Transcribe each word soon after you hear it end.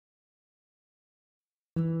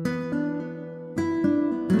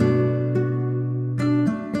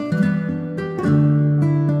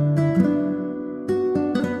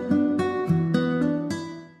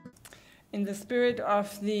spirit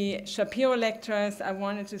of the Shapiro lectures, I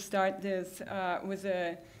wanted to start this with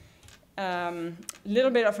a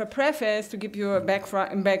little bit of a preface to give you a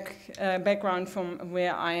background from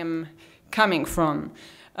where I am coming from.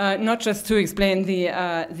 Not just to explain the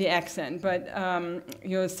accent, but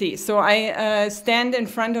you'll see. So I stand in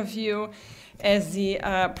front of you as the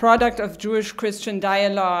product of Jewish-Christian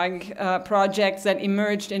dialogue projects that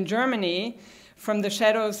emerged in Germany from the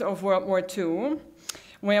shadows of World War II,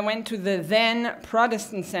 where I went to the then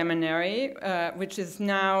Protestant seminary, which is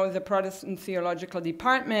now the Protestant Theological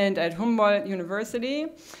Department at Humboldt University,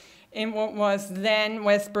 in what was then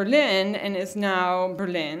West Berlin and is now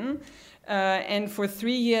Berlin. And for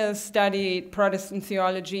 3 years studied Protestant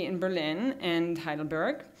theology in Berlin and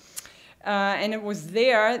Heidelberg. And it was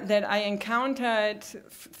there that I encountered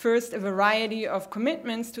first a variety of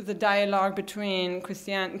commitments to the dialogue between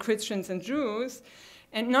Christians and Jews,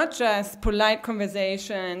 and not just polite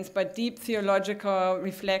conversations, but deep theological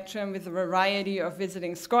reflection with a variety of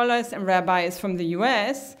visiting scholars and rabbis from the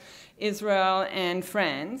US, Israel, and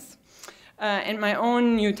France. And my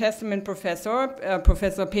own New Testament professor,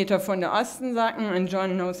 Professor Peter von der Ostensacken, and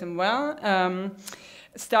John knows him well,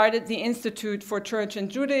 started the Institute for Church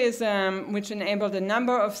and Judaism, which enabled a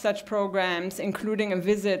number of such programs, including a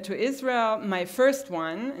visit to Israel, my first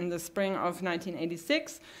one in the spring of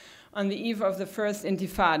 1986, on the eve of the first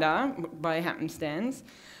Intifada, by happenstance,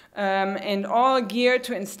 and all geared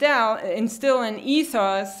to instill an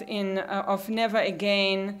ethos of never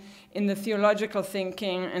again in the theological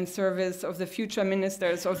thinking and service of the future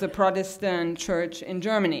ministers of the Protestant Church in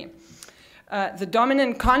Germany. The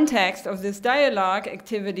dominant context of this dialogue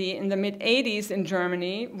activity in the mid-80s in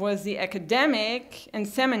Germany was the academic and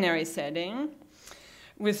seminary setting,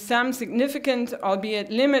 with some significant, albeit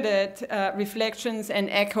limited, reflections and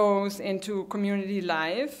echoes into community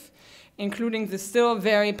life, including the still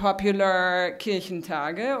very popular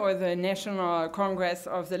Kirchentage, or the National Congress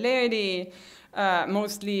of the Laity,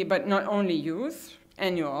 mostly, but not only youth,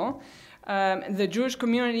 annual. The Jewish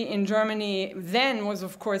community in Germany then was,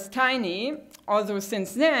 of course, tiny, although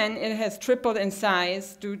since then it has tripled in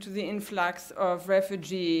size due to the influx of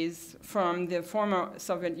refugees from the former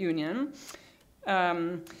Soviet Union.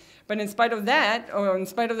 But in spite of that, or in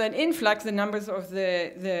spite of that influx, the numbers of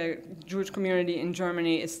the Jewish community in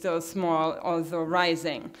Germany is still small, although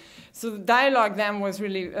rising. So the dialogue then was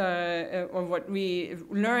really, or what we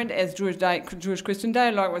learned as Jewish-Christian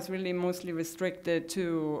dialogue was really mostly restricted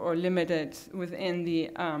to or limited within the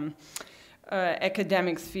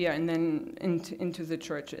academic sphere and then into the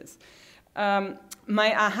churches.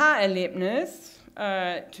 My aha-Erlebnis,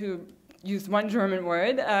 to use one German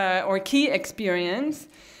word, or key experience,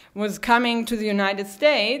 was coming to the United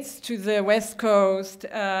States, to the West Coast,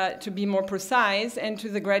 to be more precise, and to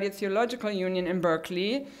the Graduate Theological Union in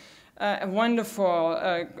Berkeley, a wonderful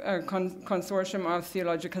consortium of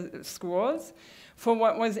theological schools, for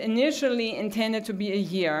what was initially intended to be a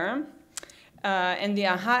year. And the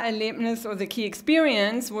aha-Erlebnis, or the key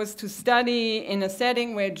experience, was to study in a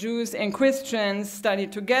setting where Jews and Christians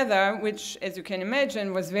studied together, which, as you can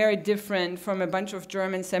imagine, was very different from a bunch of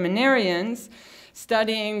German seminarians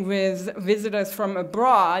studying with visitors from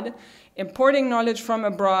abroad, importing knowledge from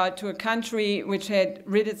abroad to a country which had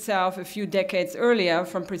rid itself a few decades earlier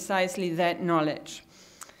from precisely that knowledge.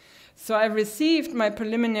 So I received my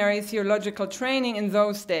preliminary theological training in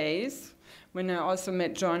those days, when I also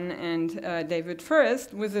met John and David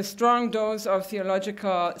first, with a strong dose of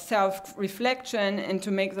theological self-reflection, and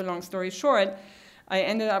to make the long story short, I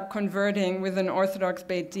ended up converting with an Orthodox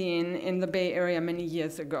Beit Din in the Bay Area many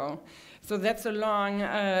years ago. So that's a long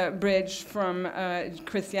bridge from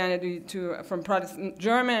Christianity from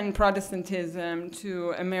German Protestantism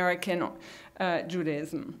to American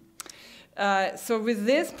Judaism. So with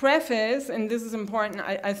this preface, and this is important,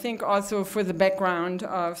 I think also for the background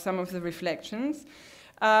of some of the reflections,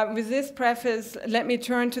 with this preface, let me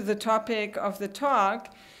turn to the topic of the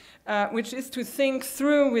talk, which is to think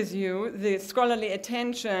through with you the scholarly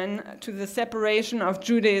attention to the separation of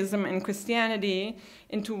Judaism and Christianity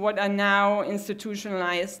into what are now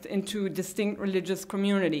institutionalized into distinct religious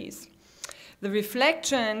communities. The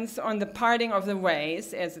reflections on the parting of the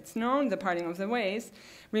ways, as it's known, the parting of the ways,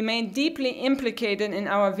 remain deeply implicated in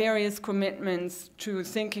our various commitments to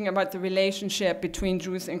thinking about the relationship between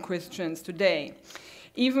Jews and Christians today,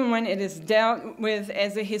 even when it is dealt with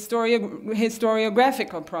as a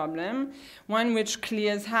historiographical problem, one which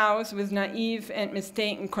clears house with naive and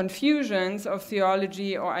mistaken confusions of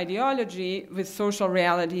theology or ideology with social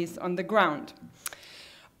realities on the ground.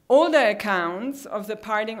 Older accounts of the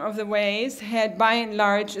parting of the ways had by and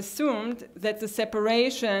large assumed that the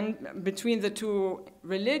separation between the two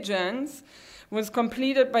religions was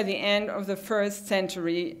completed by the end of the 1st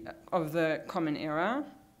century of the Common Era,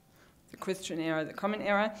 the Christian era, the Common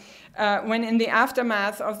Era, when in the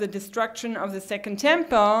aftermath of the destruction of the Second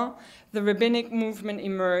Temple, the rabbinic movement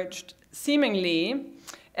emerged seemingly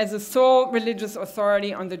as a sole religious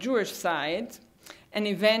authority on the Jewish side, an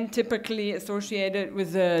event typically associated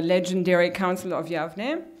with the legendary Council of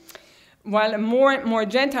Yavne, while a more and more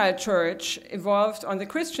Gentile church evolved on the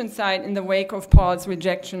Christian side in the wake of Paul's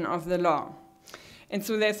rejection of the law. And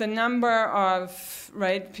so there's a number of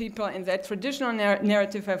people in that traditional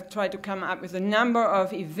narrative have tried to come up with a number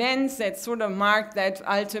of events that sort of marked that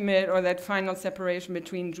ultimate or that final separation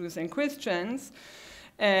between Jews and Christians.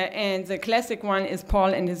 And the classic one is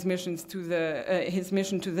Paul and his mission to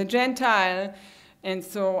the Gentile. And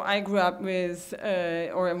so I grew up with,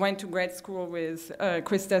 or went to grad school with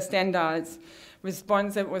Krista Stendhal's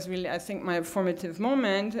response. That was really, I think, my formative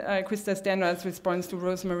moment. Krista Stendhal's response to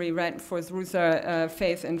Rosemary Radford's Ruther,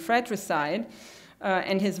 Faith and Fratricide,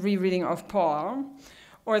 and his rereading of Paul.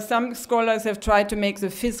 Or some scholars have tried to make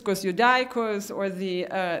the Fiscus Judaicus, or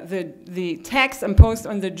the tax imposed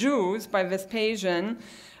on the Jews by Vespasian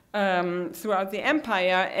throughout the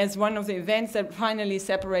empire, as one of the events that finally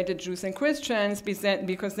separated Jews and Christians,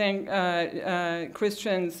 because then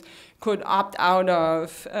Christians could opt out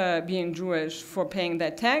of being Jewish for paying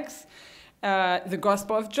that tax. The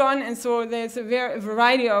Gospel of John, and so there's a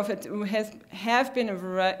variety of it. Have been a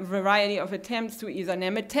variety of attempts to either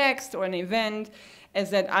name a text or an event as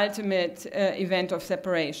that ultimate event of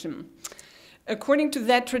separation. According to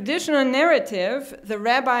that traditional narrative, the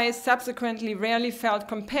rabbis subsequently rarely felt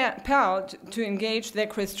compelled to engage their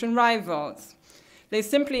Christian rivals. They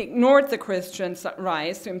simply ignored the Christians'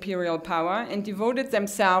 rise to imperial power and devoted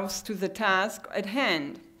themselves to the task at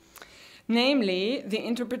hand, namely the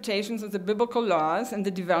interpretations of the biblical laws and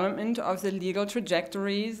the development of the legal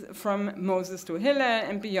trajectories from Moses to Hillel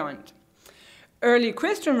and beyond. Early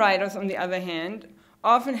Christian writers, on the other hand,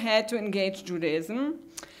 often had to engage Judaism,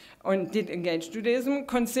 or did engage Judaism,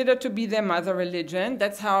 considered to be their mother religion.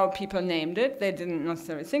 That's how people named it. They didn't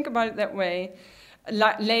necessarily think about it that way.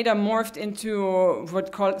 Later morphed into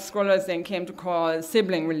what scholars then came to call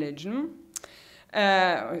sibling religion.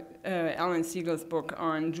 Alan Siegel's book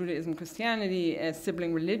on Judaism and Christianity as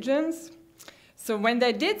sibling religions. So when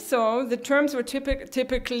they did so, the terms were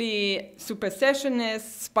typically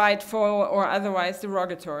supersessionist, spiteful, or otherwise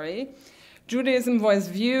derogatory. Judaism was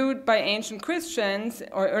viewed by ancient Christians,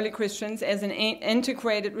 or early Christians, as an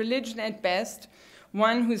antiquated religion at best,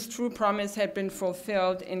 one whose true promise had been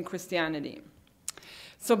fulfilled in Christianity.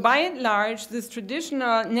 So by and large, this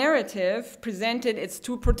traditional narrative presented its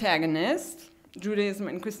two protagonists, Judaism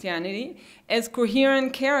and Christianity, as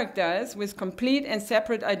coherent characters with complete and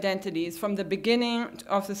separate identities from the beginning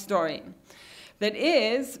of the story. That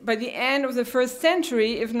is, by the end of the 1st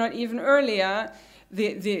century, if not even earlier,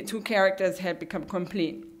 the two characters had become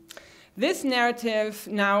complete. This narrative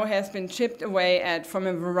now has been chipped away at from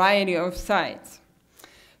a variety of sides.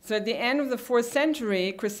 So at the end of the 4th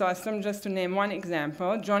century, Chrysostom, just to name one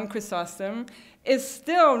example, John Chrysostom, is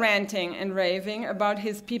still ranting and raving about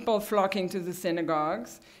his people flocking to the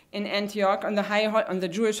synagogues in Antioch on the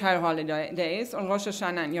Jewish high holidays, on Rosh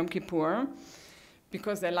Hashanah and Yom Kippur,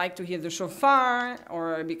 because they like to hear the shofar,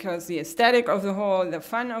 or because the aesthetic of the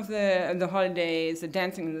fun of the holidays, the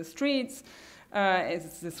dancing in the streets,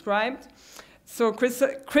 is described. So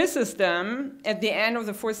Chrysostom, at the end of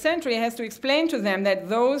the 4th century, has to explain to them that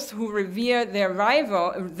those who revere their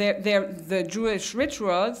rival, the Jewish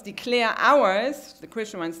rituals, declare ours, the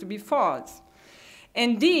Christian ones, to be false.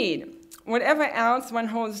 Indeed, whatever else one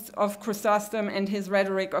holds of Chrysostom and his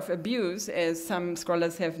rhetoric of abuse, as some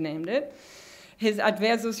scholars have named it, his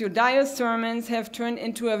Adversus Judaeus sermons have turned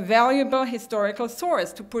into a valuable historical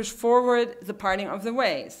source to push forward the parting of the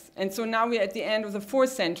ways. And so now we're at the end of the 4th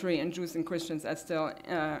century, and Jews and Christians are still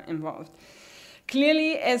involved.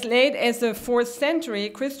 Clearly, as late as the 4th century,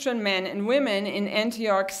 Christian men and women in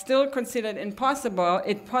Antioch still considered it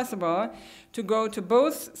possible to go to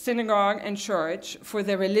both synagogue and church for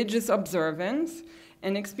their religious observance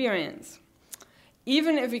and experience.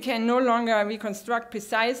 Even if we can no longer reconstruct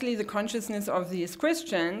precisely the consciousness of these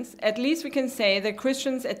Christians, at least we can say that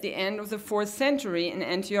Christians at the end of the 4th century in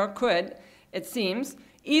Antioch could, it seems,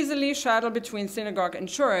 easily shuttle between synagogue and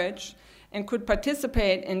church, and could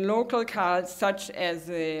participate in local cults such as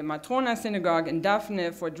the Matrona synagogue in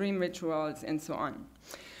Daphne for dream rituals and so on.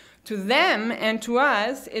 To them and to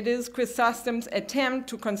us, it is Chrysostom's attempt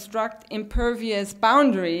to construct impervious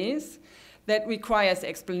boundaries that requires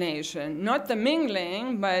explanation. Not the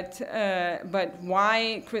mingling, but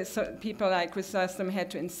why people like Chrysostom had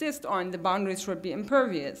to insist on the boundaries should be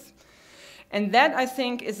impervious. And that, I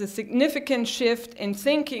think, is a significant shift in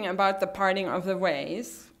thinking about the parting of the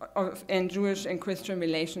ways in Jewish and Christian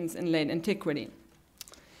relations in late antiquity.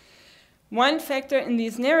 One factor in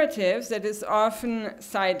these narratives that is often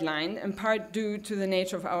sidelined, in part due to the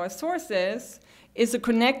nature of our sources, is a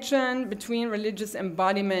connection between religious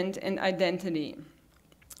embodiment and identity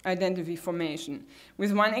formation,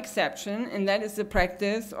 with one exception, and that is the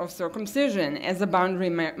practice of circumcision as a boundary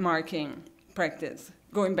marking practice,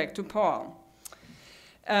 going back to Paul.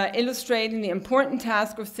 Illustrating the important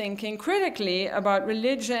task of thinking critically about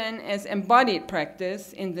religion as embodied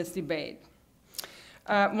practice in this debate.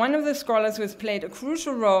 One of the scholars who has played a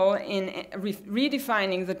crucial role in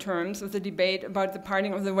redefining the terms of the debate about the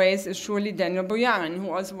parting of the ways is surely Daniel Boyarin,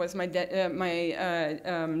 who also was my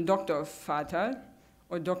doctor father,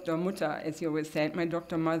 or Dr. Mutter, as he always said, my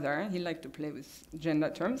Dr. Mother. He liked to play with gender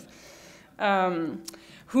terms.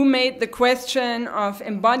 Who made the question of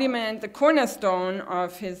embodiment the cornerstone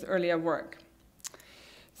of his earlier work.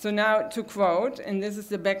 So now to quote, and this is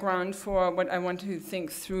the background for what I want to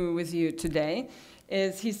think through with you today,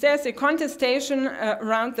 is he says, a contestation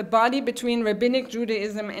around the body between rabbinic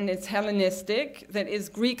Judaism and its Hellenistic, that is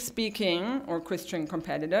Greek-speaking or Christian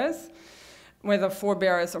competitors, whether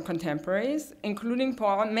forebearers or contemporaries, including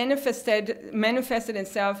Paul, manifested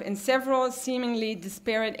itself in several seemingly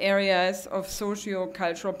disparate areas of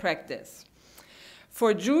socio-cultural practice.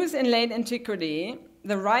 For Jews in late antiquity,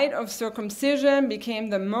 the rite of circumcision became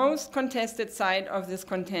the most contested side of this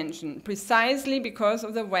contention, precisely because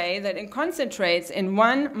of the way that it concentrates in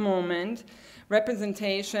one moment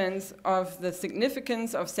representations of the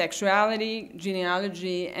significance of sexuality,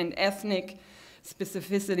 genealogy, and ethnic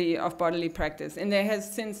specificity of bodily practice. And there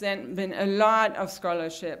has since then been a lot of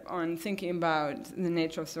scholarship on thinking about the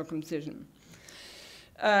nature of circumcision.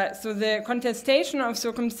 So the contestation of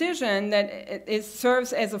circumcision that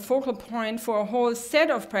serves as a focal point for a whole set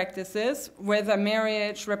of practices, whether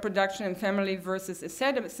marriage, reproduction, and family versus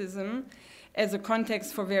asceticism, as a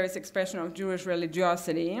context for various expressions of Jewish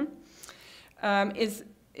religiosity, is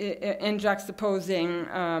in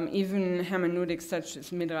juxtaposing even hermeneutics such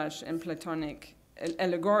as Midrash and Platonic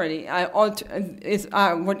allegory, is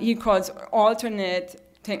what he calls alternate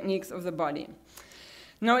techniques of the body.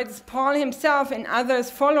 Now, it's Paul himself and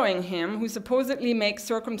others following him who supposedly make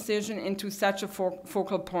circumcision into such a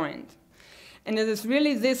focal point. And it is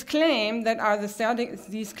really these claims that are the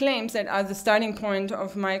starting point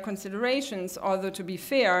of my considerations, although to be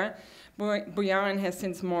fair, Boyarin has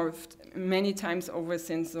since morphed many times over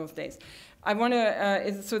since those days.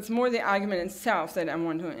 So it's more the argument itself that I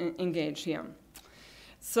want to engage here.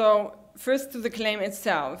 So first to the claim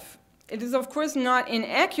itself. It is, of course, not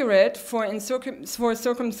inaccurate for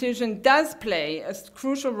circumcision does play a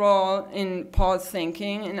crucial role in Paul's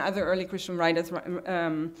thinking and other early Christian writers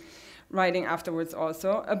writing afterwards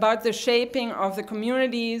also, about the shaping of the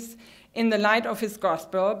communities in the light of his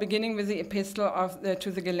gospel, beginning with the epistle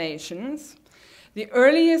to the Galatians. The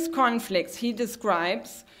earliest conflicts he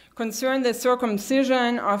describes concern the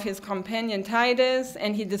circumcision of his companion Titus,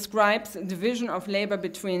 and he describes a division of labor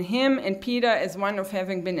between him and Peter as one of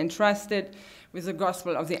having been entrusted with the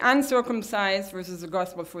gospel of the uncircumcised versus the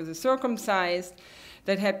gospel for the circumcised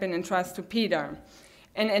that had been entrusted to Peter.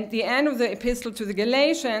 And at the end of the epistle to the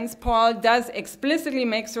Galatians, Paul does explicitly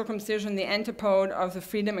make circumcision the antipode of the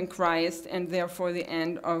freedom in Christ and therefore the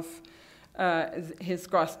end of his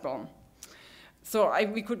gospel. So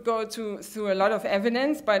we could go through a lot of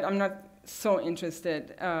evidence, but I'm not so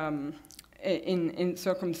interested in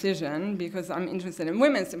circumcision because I'm interested in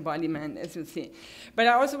women's embodiment, as you see. But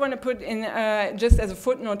I also want to put in, just as a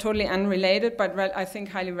footnote, totally unrelated, but I think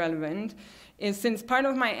highly relevant, is since part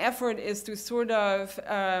of my effort is to sort of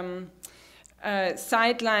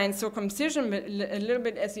sideline circumcision a little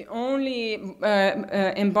bit as the only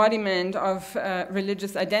embodiment of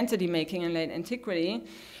religious identity making in late antiquity,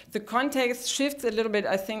 the context shifts a little bit,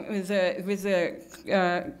 I think, with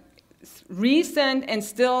a recent and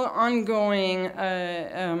still ongoing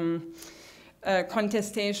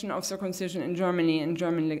contestation of circumcision in Germany and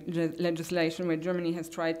German legislation, where Germany has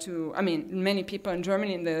tried to, many people in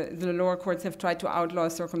Germany in the lower courts have tried to outlaw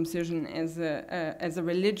circumcision as a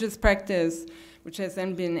religious practice, which has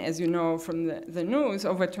then been, as you know from the news,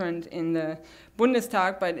 overturned in the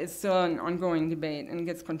Bundestag, but it's still an ongoing debate and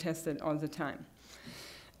gets contested all the time.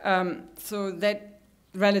 So that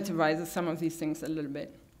relativizes some of these things a little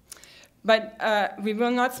bit. But we will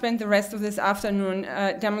not spend the rest of this afternoon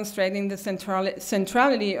demonstrating the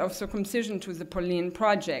centrality of circumcision to the Pauline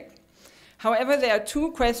project. However, there are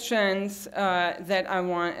two questions that I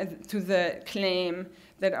want to the claim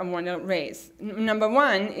that I want to raise. Number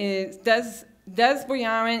one is, does does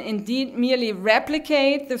Boyarin indeed merely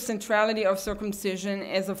replicate the centrality of circumcision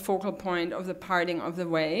as a focal point of the parting of the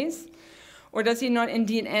ways? Or does he not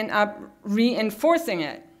indeed end up reinforcing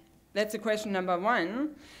it? That's the question number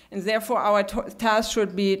one. And therefore, our task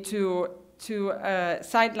should be to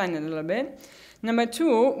sideline it a little bit. Number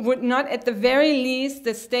two, would not at the very least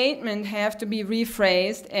the statement have to be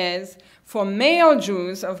rephrased as, for male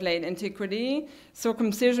Jews of late antiquity,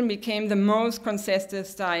 circumcision became the most contested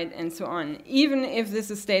site and so on, even if this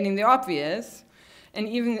is stating the obvious, and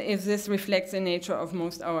even if this reflects the nature of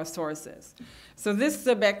most our sources. So this is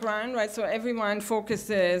the background, right? So everyone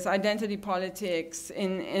focuses identity politics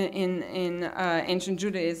in ancient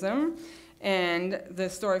Judaism, and the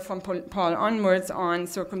story from Paul onwards on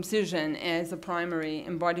circumcision as a primary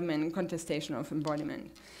embodiment, contestation of embodiment.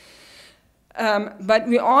 But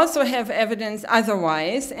we also have evidence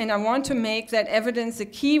otherwise, and I want to make that evidence a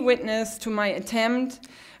key witness to my attempt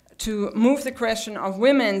to move the question of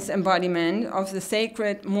women's embodiment of the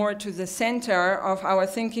sacred more to the center of our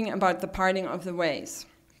thinking about the parting of the ways.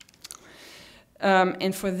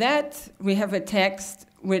 And for that, we have a text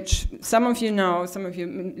which some of you know, some of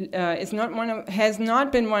you has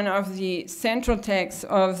not been one of the central texts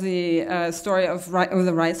of the story of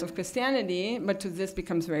the rise of Christianity, but to this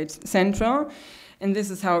becomes very central, and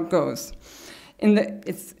this is how it goes.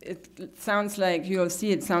 It sounds like, you'll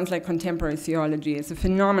see, it sounds like contemporary theology. It's a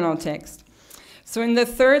phenomenal text. So in the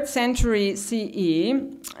 3rd century CE,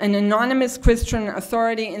 an anonymous Christian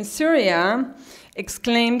authority in Syria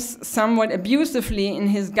exclaims somewhat abusively in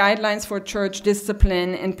his guidelines for church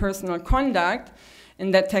discipline and personal conduct,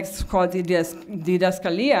 in that text is called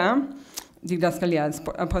Didaskalia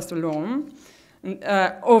Apostolorum,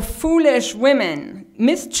 "O foolish women,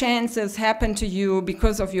 mischances happen to you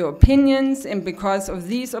because of your opinions and because of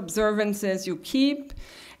these observances you keep,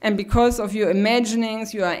 and because of your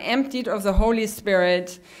imaginings you are emptied of the Holy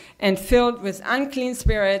Spirit and filled with unclean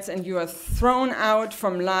spirits, and you are thrown out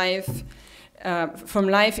from life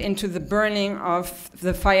into the burning of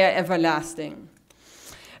the fire everlasting."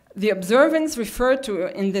 The observance referred to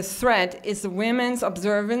in this thread is the women's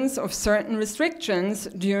observance of certain restrictions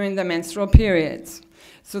during the menstrual periods.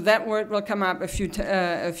 So that word will come up a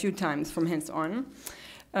few times from hence on.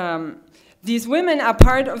 These women are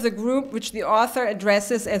part of the group which the author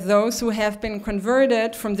addresses as those who have been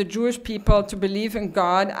converted from the Jewish people to believe in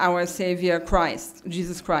God, our Savior Christ,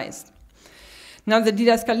 Jesus Christ. Now, the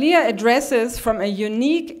Didaskalia addresses from a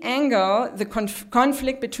unique angle the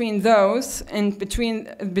conflict between those and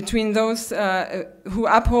between those who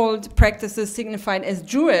uphold practices signified as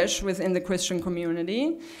Jewish within the Christian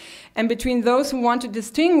community, and between those who want to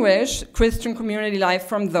distinguish Christian community life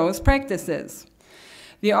from those practices.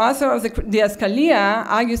 The author of the Didaskalia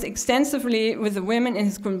argues extensively with the women in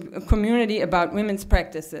his community about women's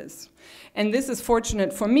practices. And this is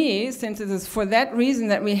fortunate for me, since it is for that reason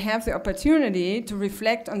that we have the opportunity to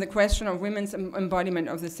reflect on the question of women's embodiment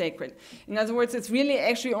of the sacred. In other words, it's really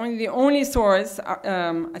actually only the only source,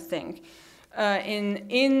 I think,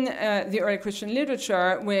 in the early Christian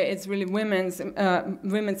literature where it's really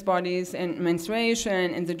women's bodies and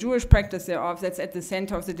menstruation and the Jewish practice thereof that's at the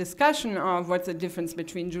center of the discussion of what's the difference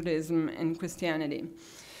between Judaism and Christianity.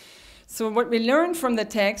 So what we learn from the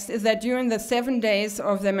text is that during the 7 days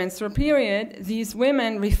of the menstrual period, these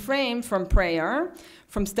women refrain from prayer,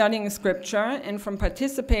 from studying scripture, and from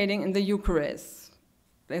participating in the Eucharist.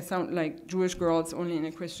 They sound like Jewish girls only in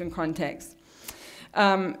a Christian context.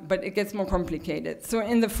 But it gets more complicated. So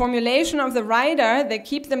in the formulation of the writer, they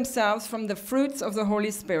keep themselves from the fruits of the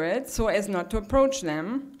Holy Spirit so as not to approach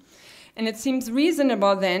them. And it seems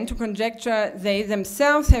reasonable then to conjecture they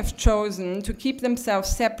themselves have chosen to keep themselves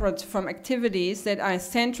separate from activities that are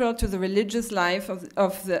central to the religious life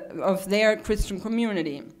of their Christian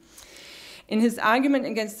community. In his argument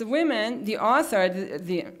against the women, the author,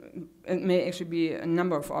 it may actually be a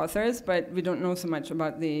number of authors, but we don't know so much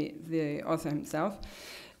about the author himself.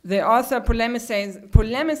 The author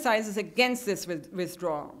polemicizes against this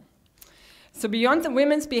withdrawal. So beyond the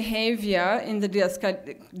women's behavior in the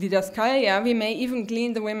Didaskalia, we may even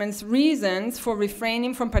glean the women's reasons for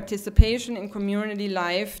refraining from participation in community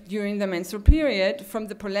life during the menstrual period from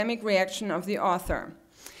the polemic reaction of the author.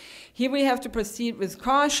 Here we have to proceed with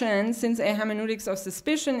caution, since a hermeneutics of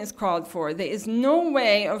suspicion is called for. There is no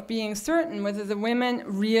way of being certain whether the women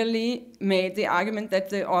really made the argument that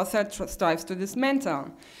the author strives to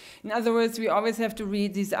dismantle. In other words, we always have to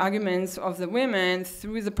read these arguments of the women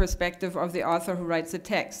through the perspective of the author who writes the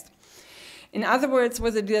text. In other words,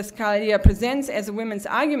 what the Didaskalia presents as a women's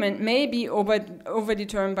argument may be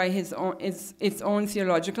overdetermined by its own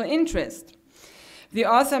theological interest. The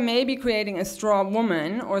author may be creating a straw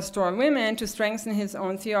woman or straw women to strengthen his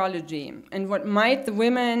own theology. And what might the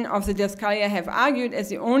women of the Didaskalia have argued as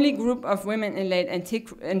the only group of women in late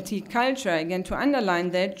antique culture, again to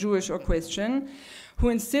underline that, Jewish or Christian, who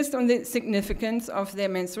insist on the significance of their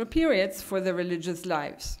menstrual periods for their religious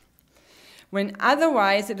lives, when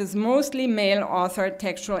otherwise it is mostly male-authored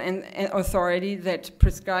textual authority that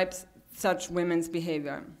prescribes such women's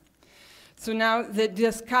behavior. So now the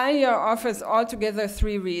Didaskalia offers altogether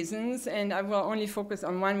 3 reasons, and I will only focus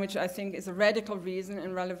on one, which I think is a radical reason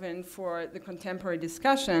and relevant for the contemporary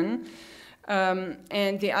discussion.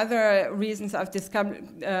 And the other reasons I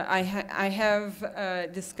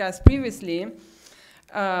have discussed previously.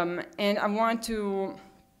 And I want to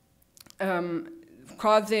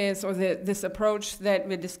call this, or this approach that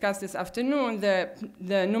we discussed this afternoon, the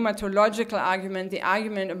pneumatological argument, the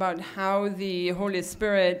argument about how the Holy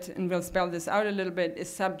Spirit, and we'll spell this out a little bit, is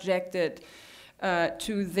subjected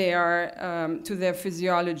to their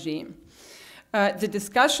physiology. The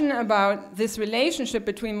discussion about this relationship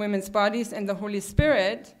between women's bodies and the Holy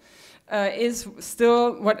Spirit is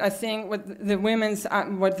still what the women's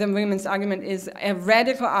argument is, a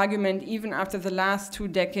radical argument even after the last 2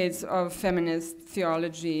 decades of feminist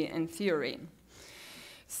theology and theory.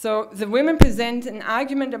 So the women present an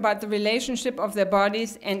argument about the relationship of their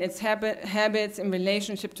bodies and its habits in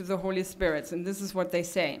relationship to the Holy Spirit, and this is what they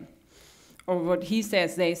say, or what he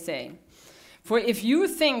says they say. For if you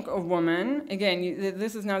think a woman, again,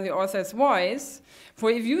 this is now the author's voice,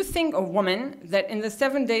 for if you think a woman that in the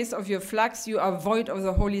 7 days of your flux you are void of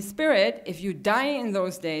the Holy Spirit, if you die in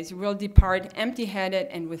those days, you will depart empty-headed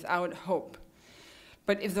and without hope.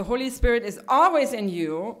 But if the Holy Spirit is always in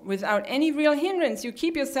you, without any real hindrance, you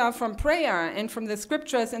keep yourself from prayer and from the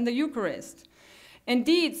scriptures and the Eucharist.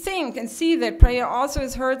 Indeed, think and see that prayer also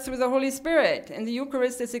is heard through the Holy Spirit, and the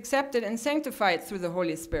Eucharist is accepted and sanctified through the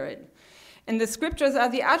Holy Spirit. And the scriptures are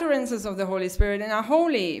the utterances of the Holy Spirit and are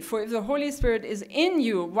holy. For if the Holy Spirit is in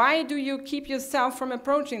you, why do you keep yourself from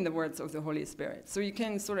approaching the words of the Holy Spirit? So you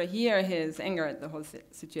can sort of hear his anger at the whole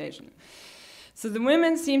situation. So the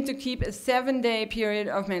women seem to keep a 7-day period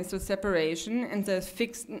of menstrual separation, and the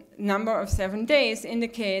fixed number of 7 days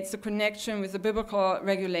indicates the connection with the biblical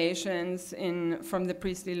regulations from the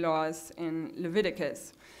priestly laws in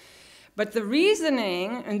Leviticus. But the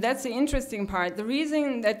reasoning, and that's the interesting part, the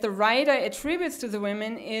reasoning that the writer attributes to the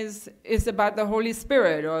women is about the Holy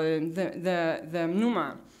Spirit, or the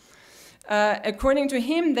pneuma. According to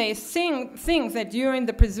him, they think that during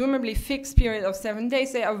the presumably fixed period of 7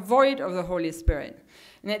 days, they are void of the Holy Spirit.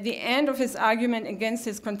 And at the end of his argument against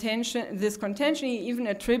this contention, he even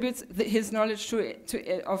attributes his knowledge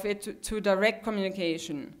to direct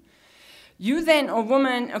communication. You then, O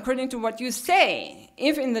woman, according to what you say,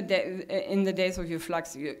 if in the days of your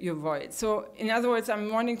flux you're void. So, in other words,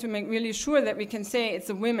 I'm wanting to make really sure that we can say it's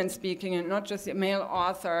a women speaking and not just a male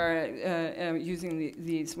author using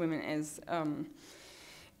these women as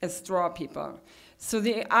straw people. So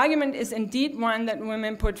the argument is indeed one that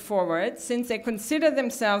women put forward. Since they consider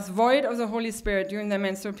themselves void of the Holy Spirit during their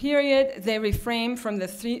menstrual period, they refrain from the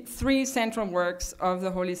three central works of the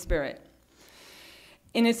Holy Spirit.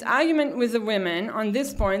 In its argument with the women on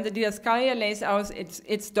this point, the Didaskalia lays out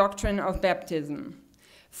its doctrine of baptism.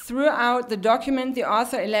 Throughout the document, the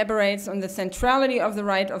author elaborates on the centrality of the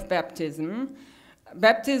rite of baptism.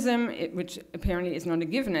 Baptism, which apparently is not a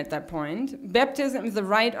given at that point, baptism is the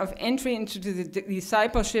rite of entry into the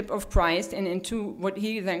discipleship of Christ and into what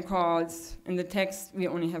he then calls, in the text we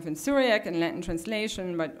only have in Syriac and Latin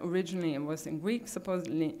translation, but originally it was in Greek,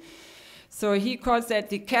 supposedly. So he calls that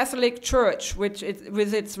the Catholic Church, with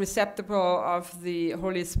its receptacle of the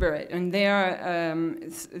Holy Spirit. And there,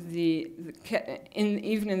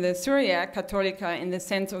 even in the Syriac, Catholica, in the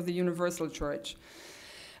sense of the universal church.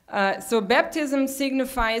 So baptism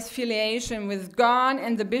signifies filiation with God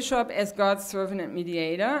and the bishop as God's servant and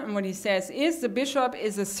mediator. And what he says is the bishop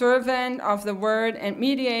is a servant of the word and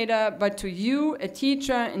mediator, but to you, a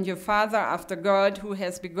teacher and your father after God, who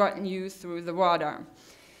has begotten you through the water.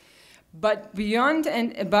 But beyond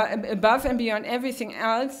and above and beyond everything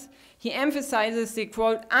else, he emphasizes the,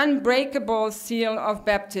 quote, unbreakable seal of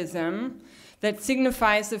baptism that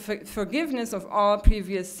signifies the forgiveness of all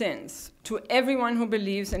previous sins to everyone who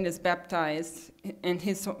believes and is baptized, and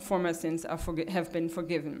his former sins have been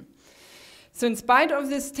forgiven. So in spite of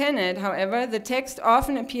this tenet, however, the text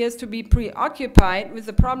often appears to be preoccupied with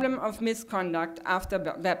the problem of misconduct after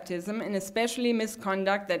baptism, and especially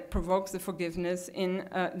misconduct that provokes the forgiveness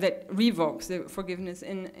that revokes the forgiveness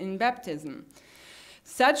in baptism.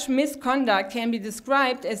 Such misconduct can be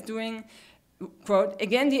described as doing quote,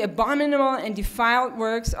 again, the abominable and defiled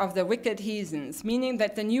works of the wicked heathens, meaning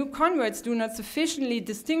that the new converts do not sufficiently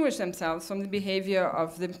distinguish themselves from the behavior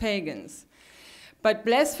of the pagans. But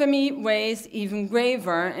blasphemy weighs even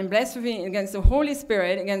graver, and blasphemy against the Holy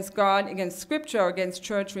Spirit, against God, against Scripture, against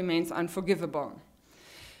church remains unforgivable.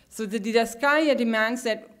 So the Didaskalia demands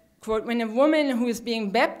that, quote, when a woman who is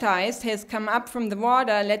being baptized has come up from the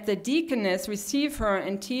water, let the deaconess receive her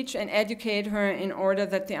and teach and educate her in order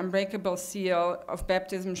that the unbreakable seal of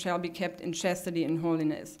baptism shall be kept in chastity and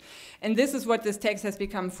holiness. And this is what this text has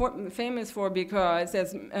become famous for, because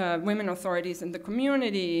there's women authorities in the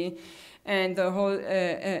community, and the whole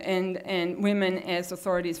and women as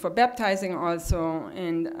authorities for baptizing also,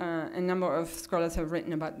 and a number of scholars have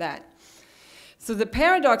written about that. So the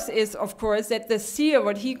paradox is, of course, that the seal,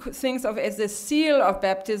 what he thinks of as the seal of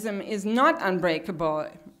baptism, is not unbreakable,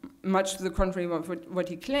 much to the contrary of what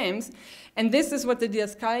he claims. And this is what the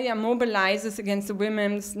Didaskalia mobilizes against the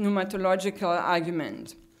women's pneumatological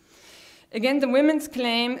argument. Again, the women's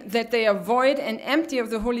claim that they are void and empty of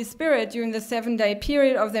the Holy Spirit during the 7-day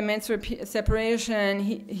period of their menstrual separation.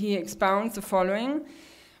 He expounds the following.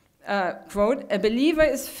 Quote, a believer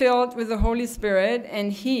is filled with the Holy Spirit,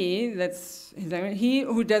 and he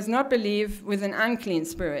who does not believe with an unclean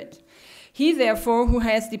spirit. He, therefore, who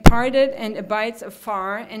has departed and abides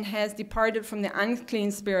afar and has departed from the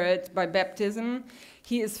unclean spirit by baptism,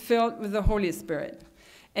 he is filled with the Holy Spirit.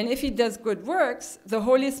 And if he does good works, the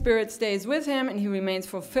Holy Spirit stays with him and he remains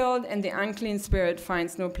fulfilled, and the unclean spirit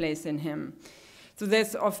finds no place in him. So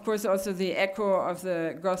there's, of course, also the echo of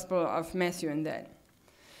the Gospel of Matthew in that.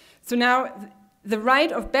 So now, the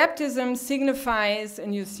rite of baptism signifies,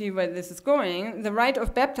 and you see where this is going, the rite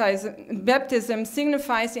of baptism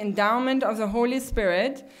signifies the endowment of the Holy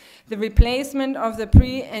Spirit, the replacement of the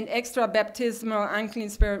pre- and extra-baptismal unclean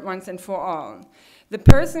spirit once and for all. The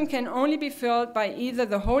person can only be filled by either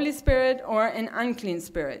the Holy Spirit or an unclean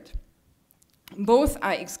spirit. Both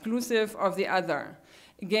are exclusive of the other.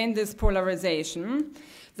 Again, this polarization.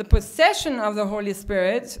 The possession of the Holy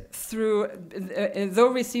Spirit, though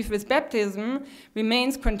received with baptism,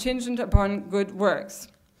 remains contingent upon good works.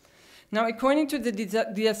 Now, according to the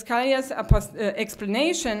Didaskalia's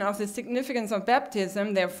explanation of the significance of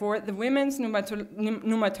baptism, therefore, the women's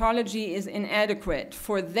pneumatology is inadequate,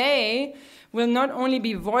 for they will not only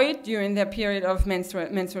be void during their period of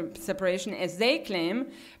menstrual separation, as they claim,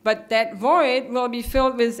 but that void will be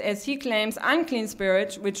filled with, as he claims, unclean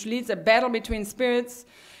spirits, which leads a battle between spirits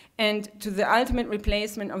and to the ultimate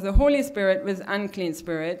replacement of the Holy Spirit with unclean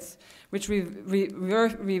spirits, which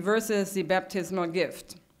reverses the baptismal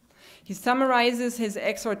gift. He summarizes his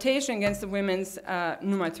exhortation against the women's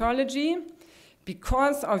pneumatology.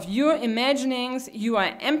 Because of your imaginings, you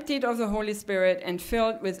are emptied of the Holy Spirit and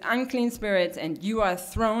filled with unclean spirits, and you are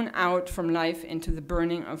thrown out from life into the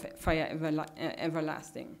burning of fire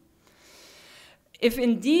everlasting. If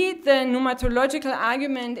indeed the pneumatological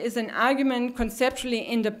argument is an argument conceptually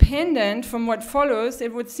independent from what follows,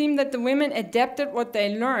 it would seem that the women adapted what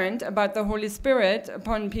they learned about the Holy Spirit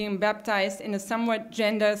upon being baptized in a somewhat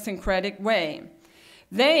gender-syncretic way.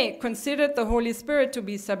 They considered the Holy Spirit to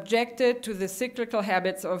be subjected to the cyclical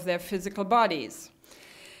habits of their physical bodies.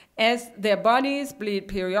 As their bodies bleed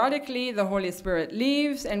periodically, the Holy Spirit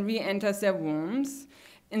leaves and re-enters their wombs.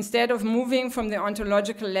 Instead of moving from the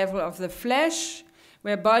ontological level of the flesh,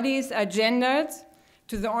 where bodies are gendered,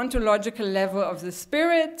 to the ontological level of the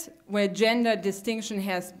spirit, where gender distinction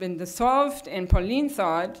has been dissolved in Pauline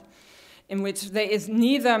thought, in which there is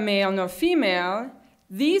neither male nor female,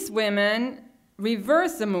 these women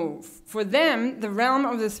reverse the move. For them, the realm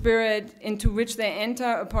of the spirit into which they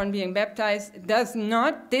enter upon being baptized does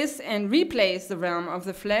not dis and replace the realm of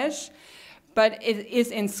the flesh, but it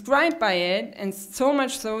is inscribed by it, and so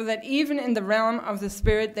much so that even in the realm of the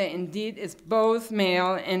spirit there indeed is both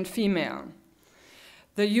male and female.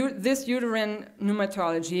 This uterine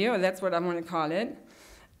pneumatology, or that's what I want to call it,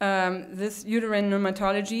 this uterine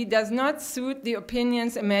pneumatology does not suit the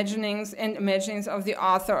opinions, imaginings of the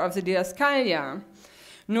author of the Didaskalia,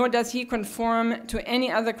 nor does he conform to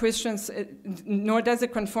any other Christians, nor does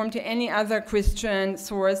it conform to any other Christian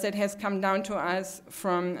source that has come down to us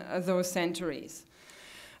from those centuries.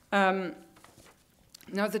 Now,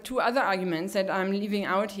 the two other arguments that I'm leaving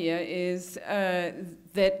out here is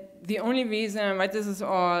that the only reason, right, this is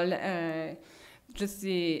all just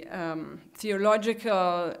the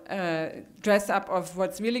theological dress up of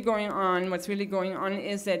what's really going on. What's really going on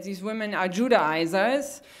is that these women are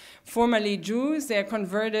Judaizers, formerly Jews. They're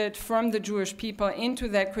converted from the Jewish people into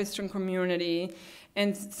that Christian community,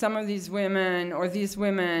 And some of these women, or these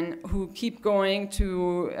women who keep going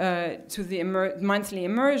to the monthly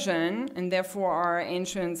immersion, and therefore are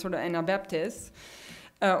ancient sort of Anabaptists,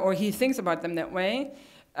 or he thinks about them that way,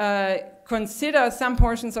 consider some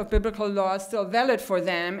portions of biblical law still valid for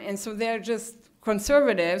them, and so they're just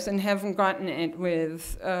conservatives and haven't gotten it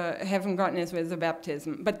with the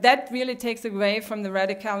baptism. But that really takes away from the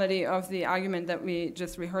radicality of the argument that we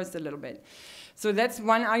just rehearsed a little bit. So that's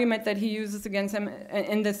one argument that he uses against him,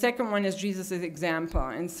 and the second one is Jesus' example.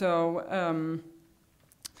 And so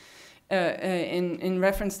in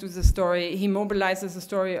reference to the story, he mobilizes the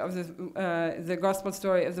story of the gospel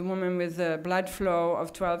story of the woman with the blood flow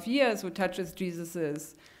of 12 years who touches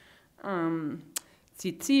Jesus's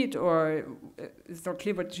tzitzit, or it's not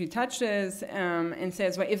clear what she touches, and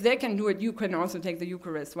says, well, if they can do it, you can also take the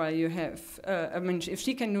Eucharist while you have, I mean, if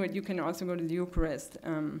she can do it, you can also go to the Eucharist.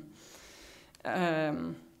 And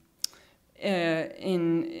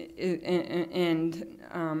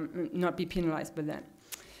not be penalized by that.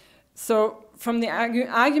 So from the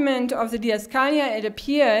argument of the Didaskalia, it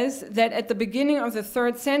appears that at the beginning of the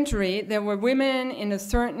 3rd century, there were women in a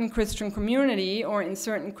certain Christian community or in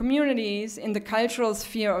certain communities in the cultural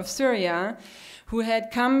sphere of Syria who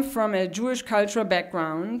had come from a Jewish cultural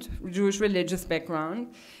background, Jewish religious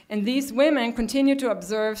background, and these women continued to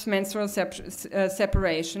observe menstrual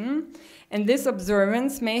separation, and this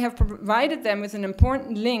observance may have provided them with an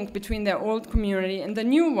important link between their old community and the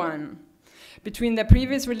new one, between their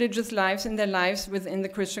previous religious lives and their lives within the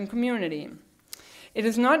Christian community. It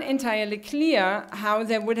is not entirely clear how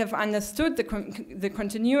they would have understood the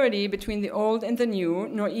continuity between the old and the new,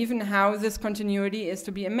 nor even how this continuity is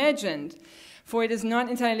to be imagined, for it is not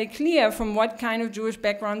entirely clear from what kind of Jewish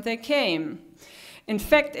background they came. In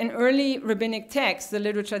fact, in early rabbinic texts, the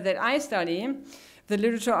literature that I study, the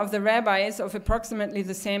literature of the rabbis of approximately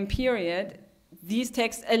the same period, these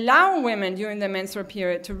texts allow women during the menstrual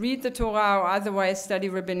period to read the Torah or otherwise study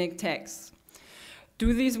rabbinic texts.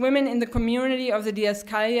 Do these women in the community of the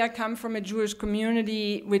Didaskalia come from a Jewish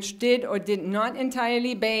community which did or did not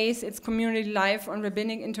entirely base its community life on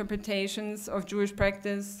rabbinic interpretations of Jewish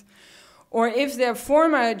practice? Or if their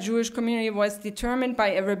former Jewish community was determined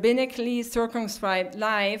by a rabbinically circumscribed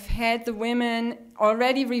life, had the women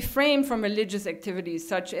already refrained from religious activities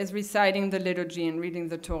such as reciting the liturgy and reading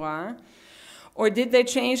the Torah? Or did they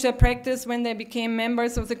change their practice when they became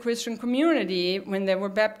members of the Christian community, when they were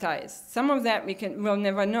baptized? Some of that we'll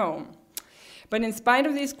never know. But in spite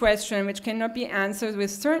of these questions, which cannot be answered with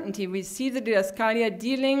certainty, we see the Didaskalia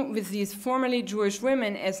dealing with these formerly Jewish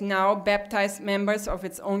women as now baptized members of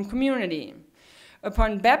its own community.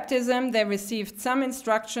 Upon baptism, they received some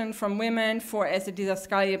instruction from women, for as the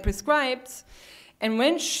Didaskalia prescribes, and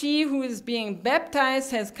when she who is being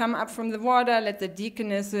baptized has come up from the water, let the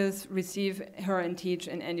deaconesses receive her and teach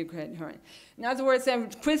and educate her. In other words, they're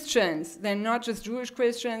Christians. They're not just Jewish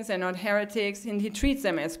Christians. They're not heretics. And he treats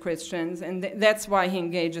them as Christians. And that's why he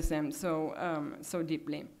engages them so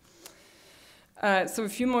deeply. So a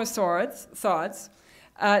few more thoughts.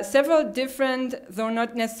 Several different, though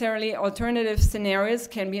not necessarily alternative scenarios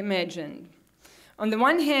can be imagined. On the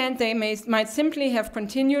one hand, they might simply have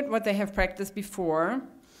continued what they have practiced before,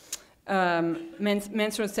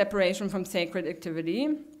 menstrual separation from sacred activity.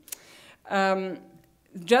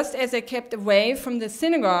 Just as they kept away from the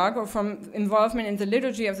synagogue or from involvement in the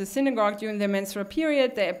liturgy of the synagogue during their menstrual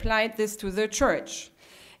period, they applied this to the church.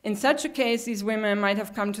 In such a case, these women might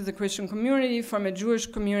have come to the Christian community from a Jewish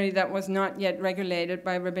community that was not yet regulated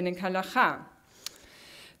by rabbinic halakha.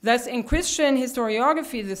 Thus, in Christian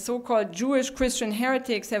historiography, the so-called Jewish Christian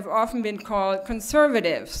heretics have often been called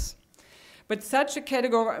conservatives. But such a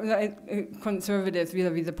category, conservatives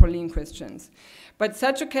vis-a-vis the Pauline Christians. But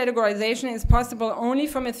such a categorization is possible only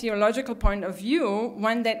from a theological point of view,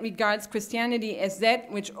 one that regards Christianity as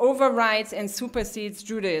that which overrides and supersedes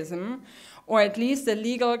Judaism, or at least the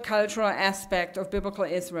legal cultural aspect of biblical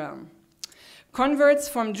Israel. Converts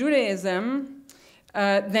from Judaism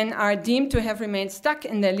then are deemed to have remained stuck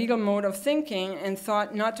in their legal mode of thinking and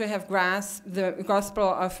thought not to have grasped the gospel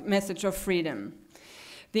of message of freedom.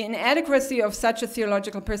 The inadequacy of such a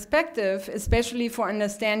theological perspective, especially for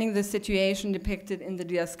understanding the situation depicted in the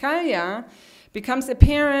Didaskalia, becomes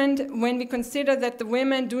apparent when we consider that the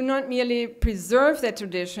women do not merely preserve their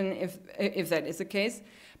tradition, if that is the case,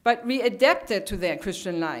 but readapt it to their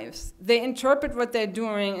Christian lives. They interpret what they're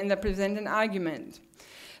doing and they present an argument.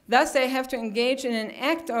 Thus, they have to engage in an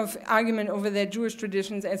act of argument over their Jewish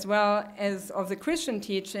traditions as well as of the Christian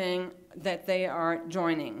teaching that they are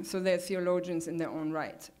joining. So they're theologians in their own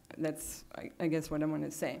right. That's, I guess, what I want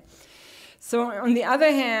to say. So on the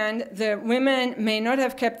other hand, the women may not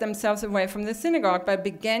have kept themselves away from the synagogue, but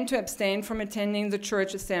began to abstain from attending the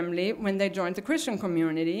church assembly when they joined the Christian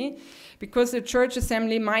community, because the church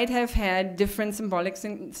assembly might have had different symbolic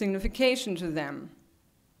signification to them.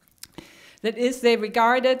 That is, they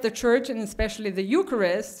regarded the church, and especially the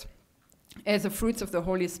Eucharist, as the fruits of the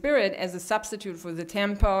Holy Spirit, as a substitute for the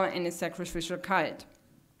temple and a sacrificial cult.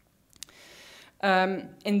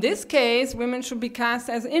 In this case, women should be cast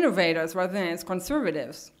as innovators rather than as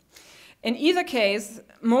conservatives. In either case,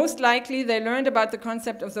 most likely they learned about the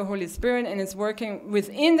concept of the Holy Spirit and its working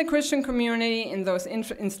within the Christian community in those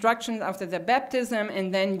instructions after their baptism,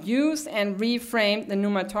 and then used and reframed the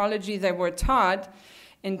pneumatology they were taught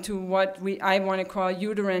into what I want to call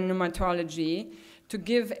uterine pneumatology, to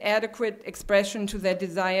give adequate expression to their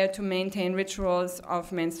desire to maintain rituals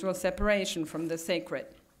of menstrual separation from the sacred.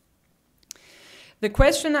 The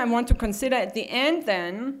question I want to consider at the end,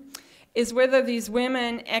 then, is whether these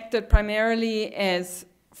women acted primarily as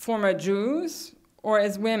former Jews or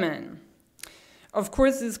as women. Of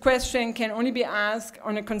course, this question can only be asked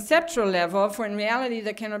on a conceptual level, for in reality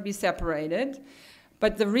they cannot be separated.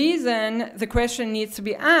 But the reason the question needs to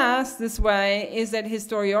be asked this way is that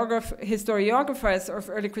historiographers of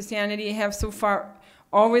early Christianity have so far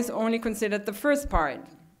always only considered the first part.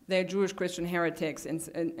 They're Jewish Christian heretics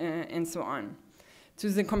and so on, to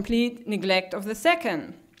the complete neglect of the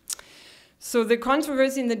second. So the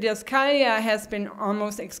controversy in the Didaskalia has been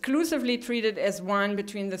almost exclusively treated as one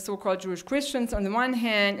between the so-called Jewish Christians on the one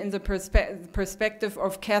hand and the perspective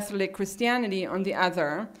of Catholic Christianity on the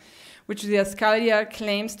other, which the Didaskalia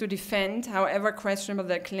claims to defend, however questionable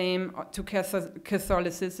their claim to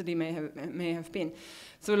Catholicity may have been.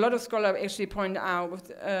 So a lot of scholars actually point out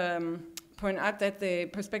that the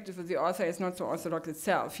perspective of the author is not so orthodox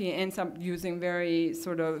itself. He ends up using very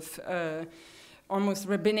sort of almost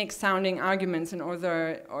rabbinic sounding arguments in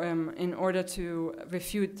order to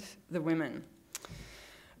refute the women.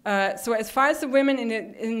 So as far as the women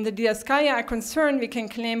in the Didaskalia are concerned, we can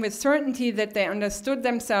claim with certainty that they understood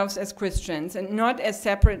themselves as Christians and not as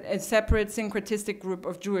a separate syncretistic group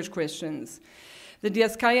of Jewish Christians. The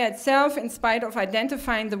Didaskalia itself, in spite of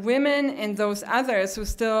identifying the women and those others who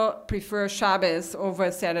still prefer Shabbos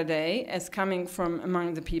over Saturday as coming from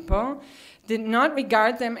among the people, did not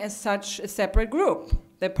regard them as such a separate group.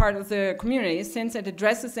 They're part of the community, since it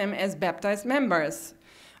addresses them as baptized members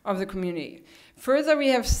of the community. Further, we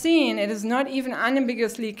have seen it is not even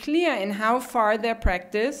unambiguously clear in how far their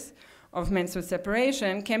practice of menstrual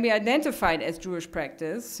separation can be identified as Jewish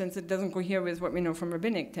practice, since it doesn't cohere with what we know from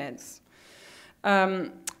rabbinic texts.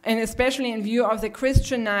 And especially in view of the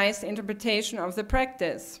Christianized interpretation of the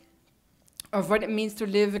practice, of what it means to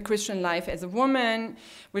live a Christian life as a woman,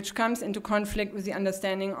 which comes into conflict with the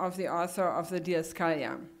understanding of the author of the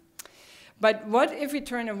Didaskalia. But what if we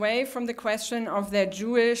turn away from the question of their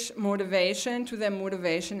Jewish motivation to their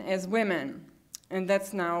motivation as women? And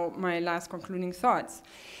that's now my last concluding thoughts.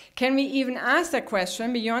 Can we even ask that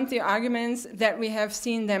question beyond the arguments that we have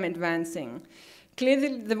seen them advancing?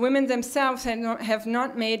 Clearly, the women themselves have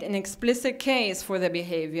not made an explicit case for their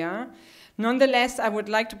behavior. Nonetheless, I would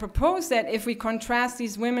like to propose that if we contrast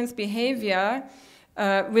these women's behavior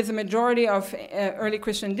with the majority of early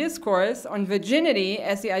Christian discourse on virginity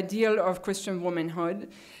as the ideal of Christian womanhood,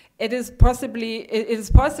 it is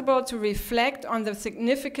possible to reflect on the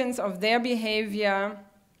significance of their behavior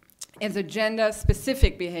as a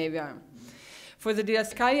gender-specific behavior. For the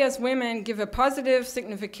Didaskalia's women give a positive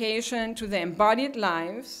signification to their embodied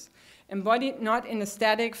lives, embodied not in a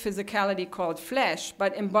static physicality called flesh,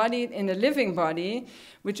 but embodied in a living body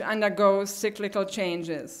which undergoes cyclical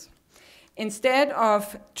changes. Instead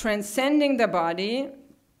of transcending the body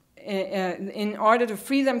in order to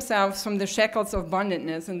free themselves from the shackles of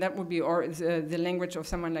bondedness, and that would be the language of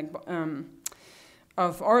someone like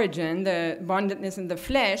of Origen, the bondedness in the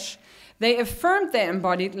flesh, they affirmed their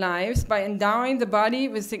embodied lives by endowing the body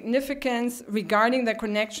with significance regarding their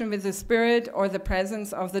connection with the spirit or the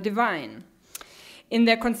presence of the divine. In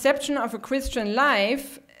their conception of a Christian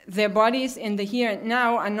life, their bodies in the here and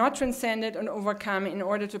now are not transcended and overcome in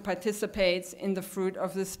order to participate in the fruit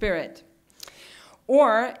of the Spirit.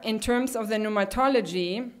 Or, in terms of the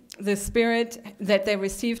pneumatology, the spirit that they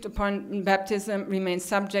received upon baptism remains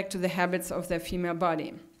subject to the habits of their female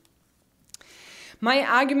body. My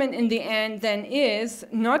argument in the end then is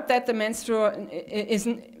not that the menstrual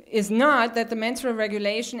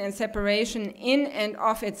regulation and separation in and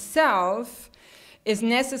of itself is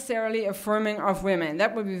necessarily affirming of women.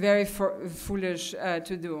 That would be very foolish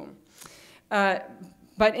to do.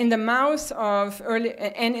 But in the mouths of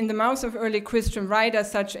early Christian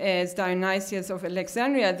writers such as Dionysius of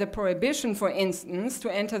Alexandria, the prohibition, for instance,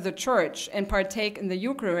 to enter the church and partake in the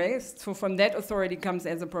Eucharist, so from that authority comes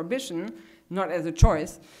as a prohibition, not as a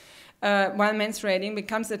choice, while menstruating,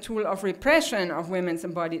 becomes a tool of repression of women's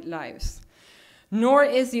embodied lives. Nor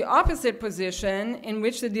is the opposite position, in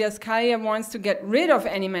which the Didaskalia wants to get rid of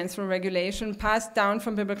any menstrual regulation, passed down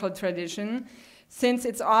from biblical tradition, since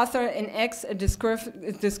its author enacts a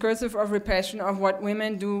discursive of repression of what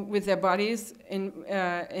women do with their bodies,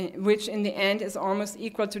 which in the end is almost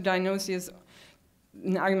equal to Dionysius,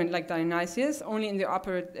 an argument like Dionysius, only in the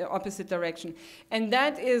opposite direction. And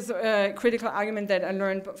that is a critical argument that I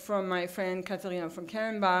learned from my friend Katharina von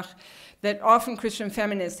Kellenbach, that often Christian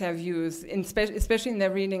feminists have used, especially in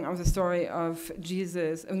their reading of the story of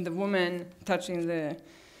Jesus and the woman touching the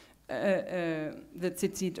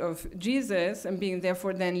tzitzit of Jesus and being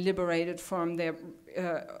therefore then liberated from their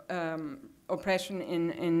oppression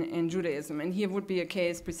in Judaism. And here would be a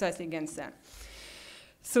case precisely against that.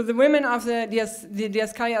 So the women of the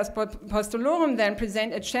Didaskalia Apostolorum then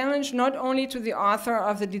present a challenge not only to the author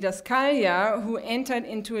of the Didaskalia, who entered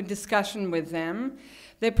into a discussion with them.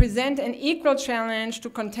 They present an equal challenge to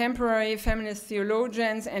contemporary feminist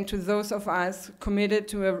theologians and to those of us committed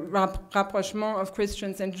to a rapprochement of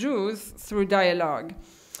Christians and Jews through dialogue.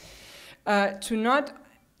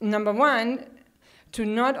 Number one, to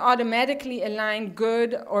not automatically align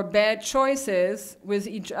good or bad choices with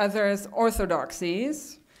each other's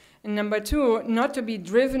orthodoxies. And number two, not to be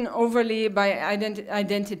driven overly by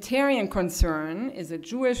identitarian concern. Is it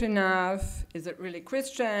Jewish enough? Is it really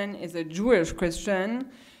Christian? Is it Jewish Christian?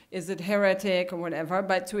 Is it heretic or whatever?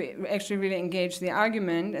 But to actually really engage the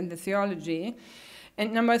argument and the theology.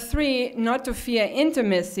 And number three, not to fear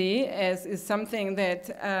intimacy, as is something that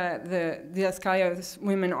the Didaskalia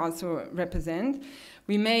women also represent.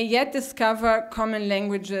 We may yet discover common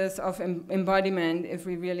languages of embodiment if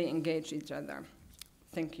we really engage each other.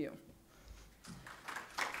 Thank you.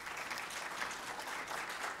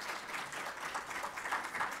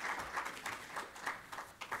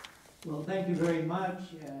 Well, thank you very much.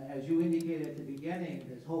 As you indicated at the beginning,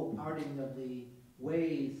 this whole parting of the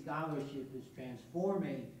way scholarship is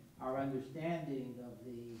transforming our understanding of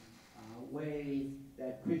the way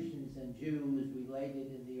that Christians and Jews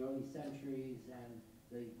related in the early centuries and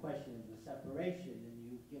the question of the separation. And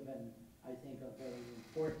you've given, I think, a very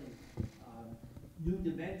important new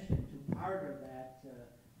dimension to part of that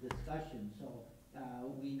discussion. So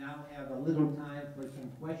we now have a little time for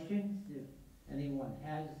some questions. If anyone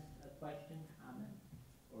has a question, comment,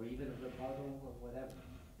 or even a rebuttal or whatever.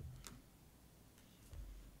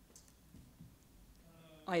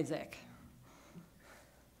 Isaac.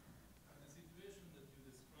 The situation that you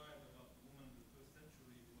described about the women in the first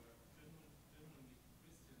century who were genuinely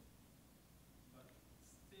Christian, but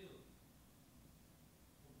still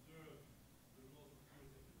observe the laws of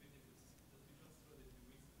purity of Leviticus that we just read a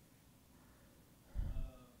few weeks ago.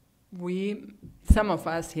 Some of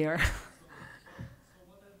us here. So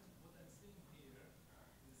what I'm seeing here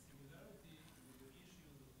is similarity with the issues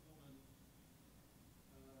of women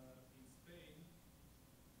in Spain.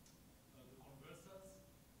 The conversas,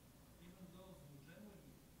 even those who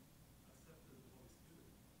genuinely accepted the Holy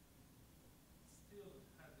Spirit, still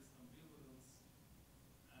had this ambivalence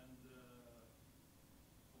and observed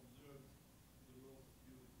the laws of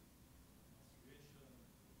purity, masturbation,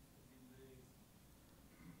 14 days,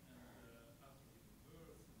 and after giving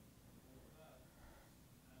birth, and all of that.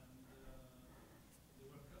 And they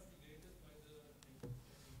were castigated by the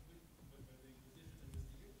Inquisition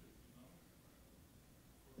investigators, you know,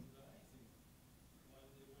 for Judaizing, while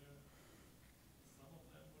they were, some of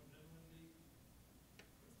them were genuinely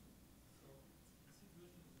Christian. So the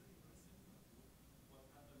situation is very, very similar to what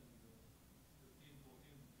happened in the 13th,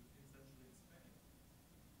 14th, 15th century in Spain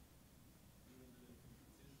during the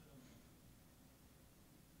Inquisition.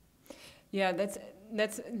 Yeah, that's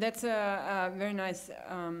a very nice,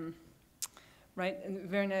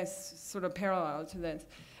 very nice sort of parallel to that.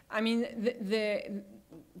 I mean,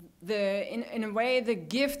 in a way, the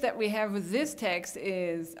gift that we have with this text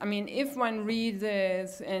is, I mean, if one reads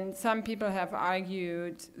this, and some people have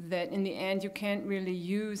argued that in the end you can't really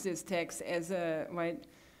use this text as a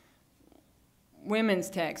women's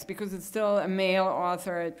text because it's still a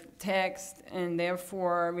male-authored text, and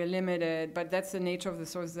therefore we're limited. But that's the nature of the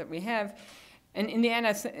sources that we have. And in the end,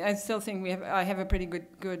 I still think I have a pretty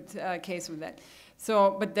good case with that.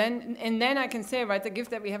 So, but then I can say, right, the gift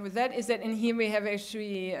that we have with that is that in here we have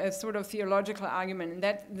actually a sort of theological argument, and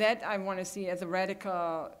that I want to see as a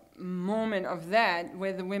radical moment of that,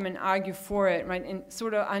 where the women argue for it, right, and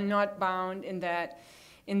sort of are not bound in that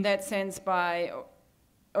in that sense by,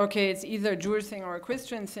 okay, it's either a Jewish thing or a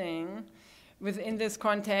Christian thing. Within this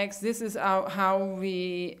context, this is how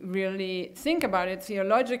we really think about it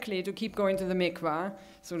theologically, to keep going to the mikvah,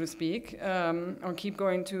 so to speak, or keep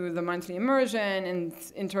going to the monthly immersion and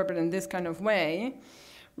interpret in this kind of way,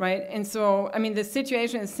 right? And so, I mean, the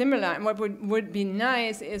situation is similar. And what would be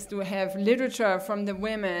nice is to have literature from the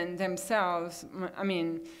women themselves. I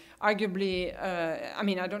mean, arguably, I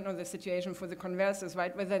mean, I don't know the situation for the conversos,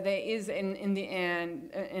 right? Whether there is in the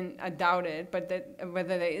end, and I doubt it, but that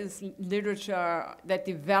whether there is literature that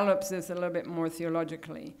develops this a little bit more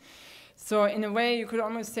theologically. So in a way, you could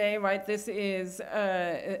almost say, right, this is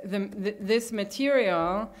this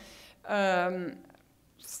material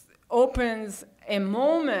opens a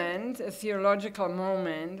moment, a theological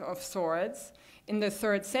moment of sorts, in the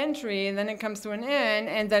 3rd century, and then it comes to an end,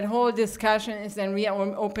 and that whole discussion is then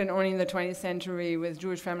reopened only in the 20th century with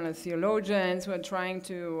Jewish feminist theologians who are trying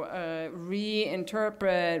to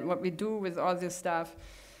reinterpret what we do with all this stuff.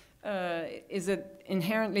 Is it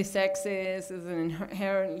inherently sexist? Is it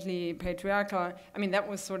inherently patriarchal? I mean, that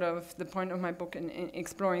was sort of the point of my book in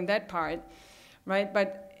exploring that part, right?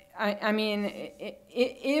 But I mean,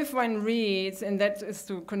 if one reads, and that is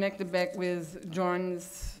to connect it back with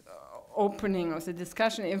John's opening of the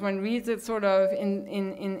discussion, if one reads it sort of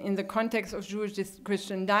in the context of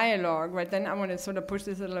Jewish-Christian dialogue, right, then I want to sort of push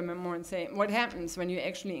this a little bit more and say, what happens when you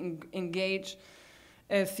actually engage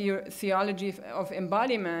a theology of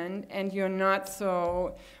embodiment and you're not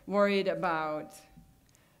so worried about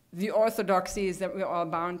the orthodoxies that we're all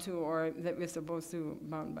bound to or that we're supposed to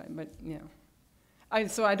bound by, but yeah.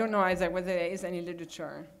 So I don't know, Isaac, whether there is any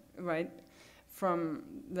literature, right, from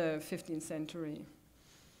the 15th century,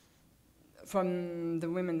 from the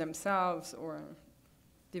women themselves or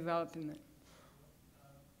developing it.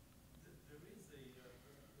 There is some research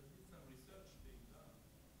being done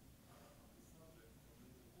on this subject. There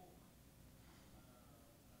is a book.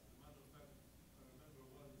 As a matter of fact, I remember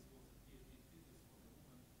well, this was a PhD thesis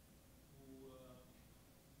for a woman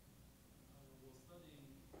who was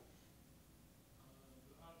studying the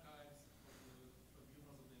archives of the tribunals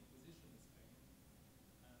of the Inquisition in Spain, and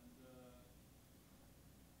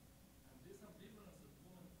this ambivalence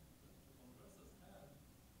that the conversos had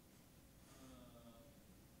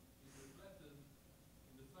is reflected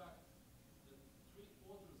in the fact that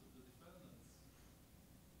 3/4 of the defendants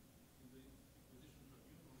in the Inquisition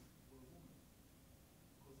tribunals were women,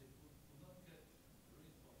 because they could not get rid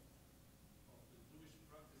of the Jewish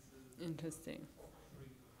practices. Interesting. Offering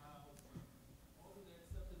the house, although they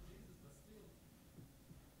accepted Jesus, but still, you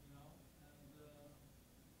know, and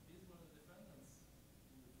these were the defendants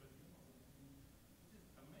in the tribunals. What is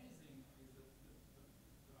amazing is that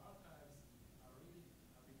the archives have been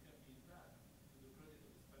kept intact to the credit of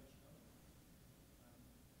the Spanish government. And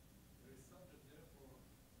there is subject there for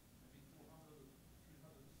maybe 200 or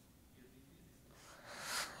 300 PhD theses.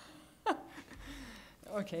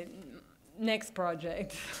 Okay, next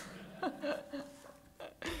project.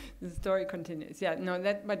 The story continues. Yeah, no,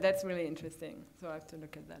 but that's really interesting. So I have to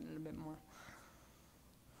look at that a little bit more.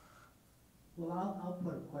 Well, I'll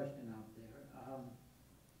put a question out there.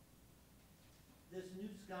 This new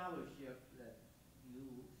scholarship that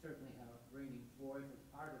you certainly are bringing forth as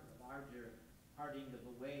part of the larger parting of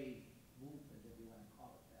the ways movement, if you want to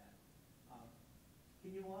call it that.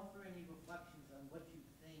 Can you offer any reflections on what you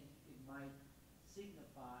think it might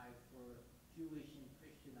signify for Jewish and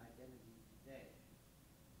Christian identity today?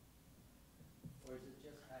 Or is it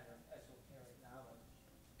just kind of esoteric knowledge?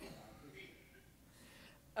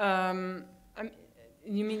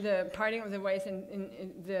 You mean the parting of the ways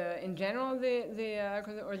in general, or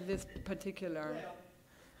this particular? Well,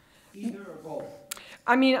 either or both.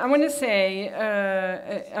 I mean, I want to say,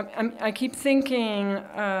 I keep thinking,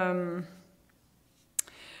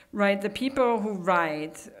 right, the people who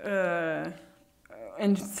write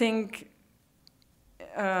and think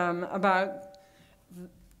about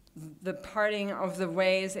the parting of the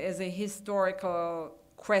ways as a historical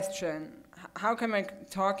question. How can I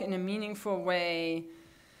talk in a meaningful way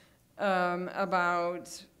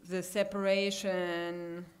about the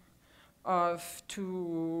separation of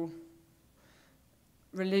two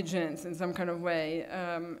religions in some kind of way?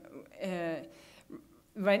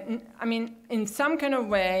 Right? I mean, in some kind of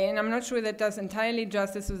way, and I'm not sure that does entirely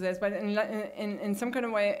justice to this, but in some kind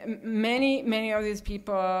of way, many of these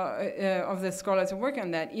people, of the scholars, are working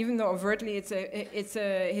on that. Even though overtly it's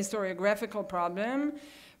a historiographical problem.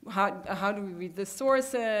 How do we read the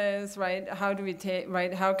sources, right? How do we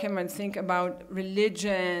how can one think about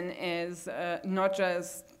religion as not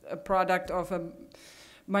just a product of a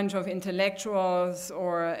bunch of intellectuals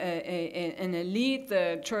or an elite,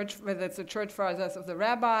 the church, whether it's the church fathers of the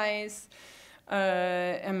rabbis.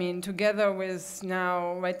 I mean, together with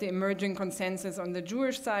now, right, the emerging consensus on the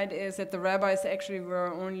Jewish side is that the rabbis actually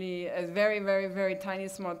were only a very, very, very tiny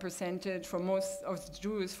small percentage for most of the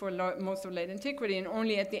Jews for most of late antiquity, and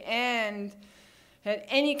only at the end had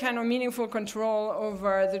any kind of meaningful control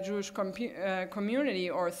over the Jewish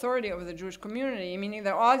community or authority over the Jewish community, meaning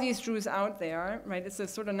there are all these Jews out there, right? It's a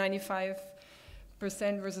sort of 95%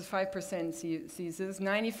 versus 5% thesis.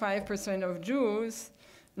 95% of Jews,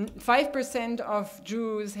 5% of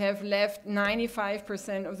Jews have left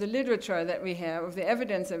 95% of the literature that we have, of the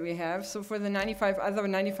evidence that we have. So for the other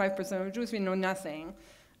 95% of Jews, we know nothing.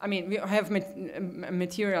 I mean, we have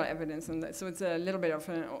material evidence on that, so it's a little bit of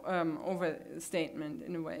an overstatement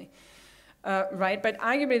in a way, right? But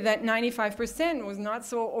arguably that 95% was not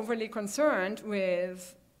so overly concerned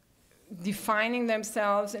with defining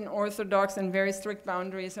themselves in orthodox and very strict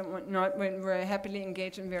boundaries and whatnot, when we're happily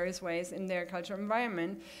engaged in various ways in their cultural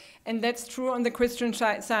environment. And that's true on the Christian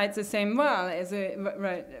side the same well as,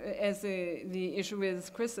 the issue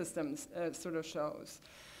with Christendom sort of shows.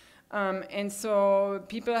 And so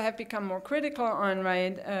people have become more critical on,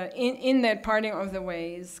 right, in that parting of the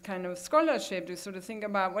ways kind of scholarship to sort of think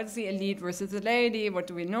about what's the elite versus the laity, what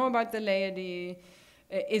do we know about the laity,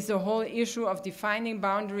 is the whole issue of defining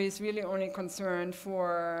boundaries really only concerned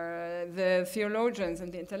for the theologians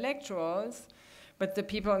and the intellectuals, but the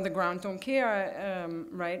people on the ground don't care,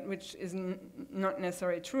 right, which is not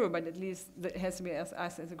necessarily true, but at least it has to be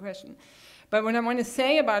asked as a question. But what I want to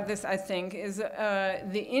say about this, I think, is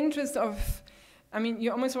the interest of, I mean,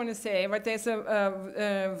 you almost want to say, but there's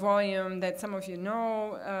a volume that some of you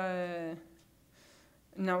know.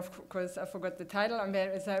 Now, of course, I forgot the title,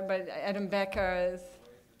 but Adam Becker's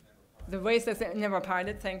The Ways That Never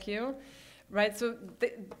Parted, thank you. Right, so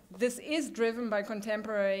this is driven by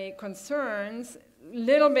contemporary concerns,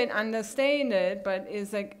 little bit understated, but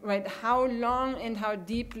is like, right, how long and how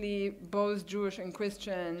deeply both Jewish and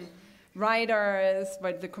Christian writers,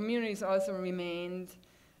 but the communities also remained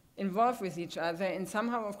involved with each other, and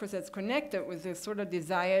somehow, of course, that's connected with this sort of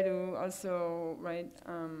desire to also, right,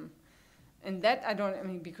 and that I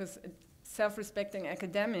mean, because self-respecting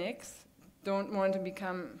academics don't want to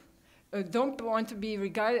don't want to be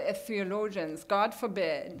regarded as theologians, God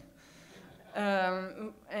forbid.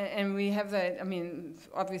 And we have that, I mean,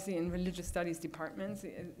 obviously in religious studies departments,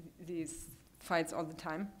 these fights all the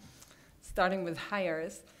time, starting with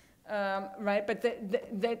hires. Right, but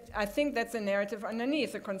I think that's a narrative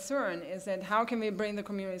underneath. The concern is that how can we bring the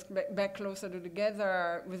communities back closer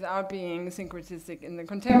together without being syncretistic in the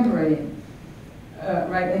contemporary,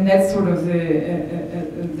 right? And that's sort of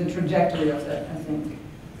the trajectory of that, I think.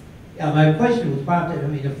 Yeah, my question was prompted. I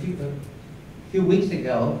mean, a few weeks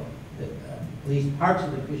ago, at least parts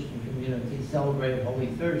of the Christian community celebrated Holy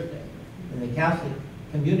Thursday. In the Catholic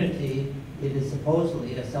community, it is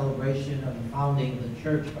supposedly a celebration of the founding of the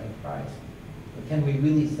church by Christ. But can we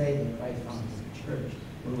really say that Christ founded the church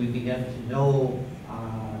when we begin to know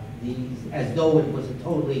these, as though it was a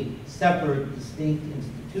totally separate, distinct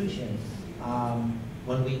institution,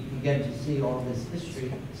 when we begin to see all this history,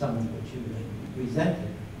 some of which you presented?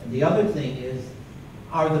 And the other thing is,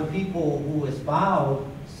 are the people who espouse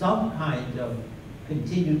some kind of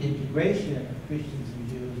continued integration of Christians and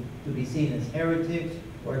Jews to be seen as heretics,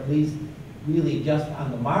 or at least really just on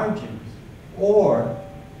the margins, or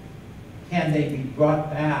can they be brought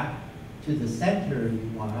back to the center, if you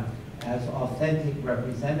want, as authentic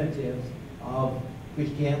representatives of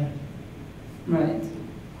Christianity? Right.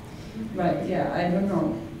 Right, yeah, I don't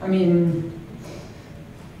know. I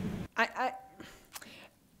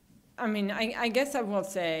mean, I guess I will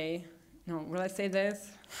say, no, will I say this?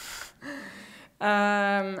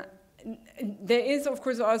 There is, of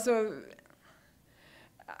course, also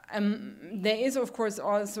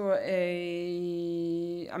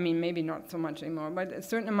a, I mean, maybe not so much anymore, but a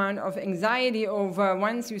certain amount of anxiety over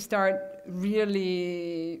once you start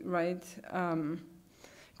really, right,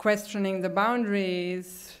 questioning the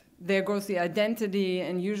boundaries, there goes the identity,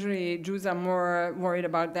 and usually Jews are more worried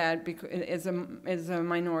about that because as a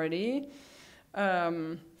minority.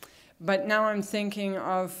 But now I'm thinking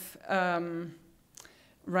of,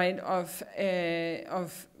 right,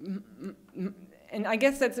 and I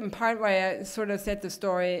guess that's in part why I sort of said the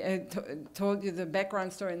story, told you the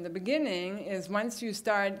background story in the beginning, is once you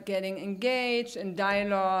start getting engaged in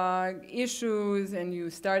dialogue, issues, and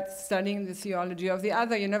you start studying the theology of the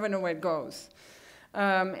other, you never know where it goes.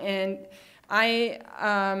 And I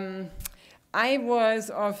was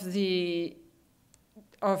of the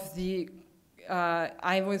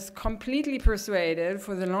I was completely persuaded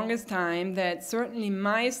for the longest time that certainly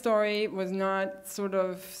my story was not sort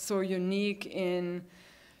of so unique in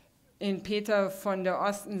Peter von der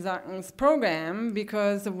Ostensacken's program,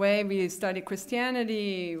 because the way we study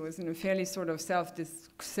Christianity was in a fairly sort of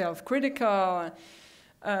self-critical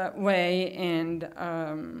way, and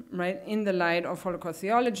right in the light of Holocaust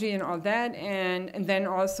theology and all that, and then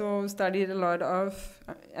also studied a lot of,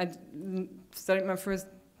 I studied my first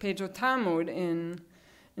page of Talmud in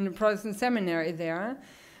the Protestant seminary there,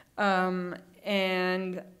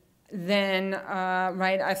 and then,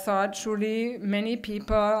 right, I thought surely many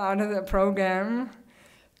people out of the program,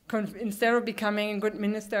 instead of becoming good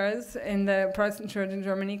ministers in the Protestant church in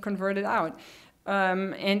Germany, converted out.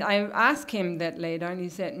 And I asked him that later, and he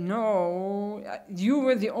said, no, you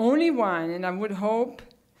were the only one, and I would hope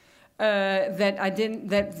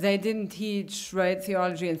that they didn't teach, right,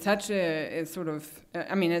 theology in such a sort of,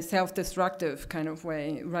 a self-destructive kind of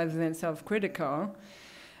way, rather than self-critical.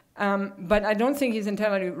 But I don't think he's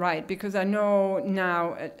entirely right, because I know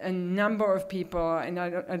now a number of people, and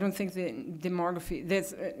I don't think the demography,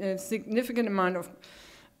 there's a significant amount of,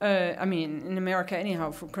 in America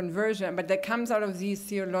anyhow, for conversion, but that comes out of these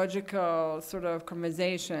theological sort of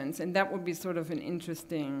conversations, and that would be sort of an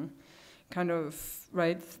interesting kind of,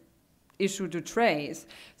 right, issue to trace.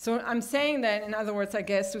 So I'm saying that, in other words, I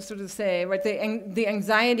guess, to sort of say, right, the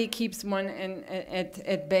anxiety keeps one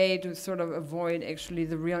at bay to sort of avoid actually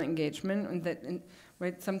the real engagement, and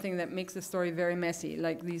right, something that makes the story very messy,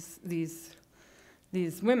 like these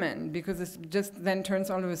women, because it just then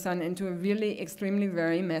turns all of a sudden into a really extremely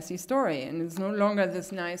very messy story, and it's no longer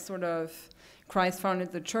this nice sort of Christ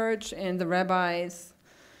founded the church and the rabbis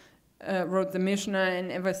wrote the Mishnah,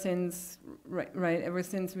 and ever since, right, ever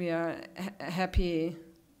since we are happy,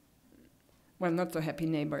 well, not so happy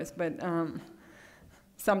neighbors, but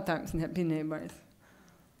sometimes happy neighbors.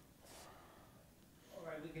 All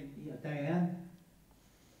right, we can, Diane?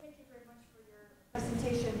 Thank you very much for your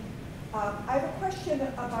presentation. I have a question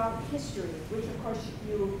about history, which of course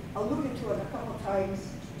you alluded to it a couple of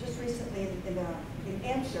times just recently in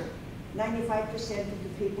answer. 95% of the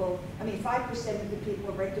people, 5% of the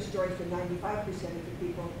people write the story for 95% of the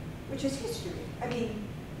people, which is history. I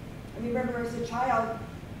remember as a child,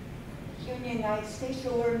 here in the United States,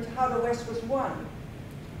 you learned how the West was won.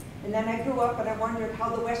 And then I grew up and I wondered how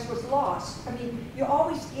the West was lost. You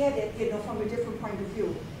always get it, from a different point of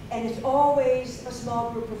view. And it's always a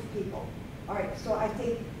small group of people. All right, so I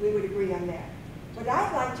think we would agree on that. What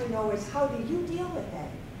I'd like to know is, how do you deal with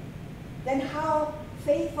that? Then how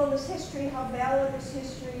faithful is history? How valid is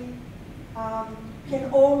history? Can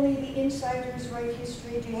only the insiders write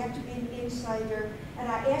history? Do you have to be an insider? And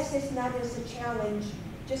I ask this not as a challenge,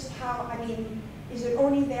 just how, is it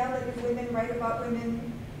only valid if women write about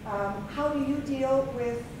women? How do you deal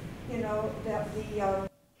with, the conundrum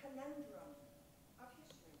of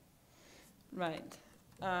history? Right.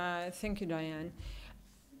 Thank you, Diane.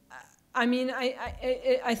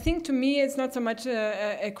 I think to me it's not so much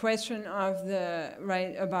a question of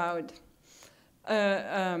about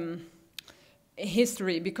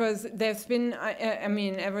history, because there's been,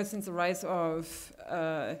 ever since the rise of,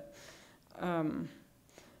 I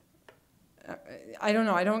don't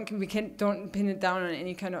know, don't pin it down on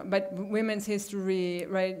any kind of, but women's history,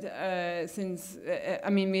 right, since,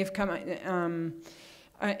 we've come,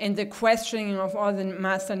 and the questioning of all the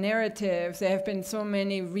master narratives, there have been so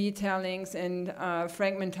many retellings and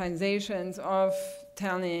fragmentizations of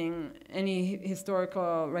telling any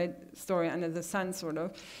historical story under the sun, sort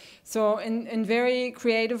of. So in very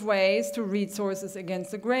creative ways to read sources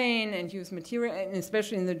against the grain and use material, and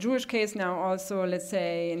especially in the Jewish case now also, let's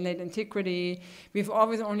say in late antiquity, we've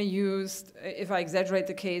always only used, if I exaggerate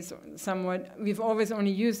the case somewhat, we've always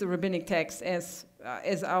only used the rabbinic text as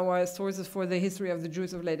our sources for the history of the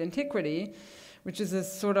Jews of late antiquity, which is a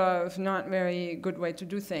sort of not very good way to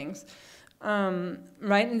do things.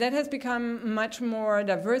 Right, and that has become much more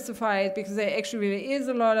diversified, because there actually really is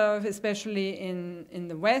a lot of, especially in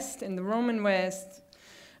the West, in the Roman West,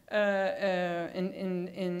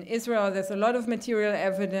 in Israel, there's a lot of material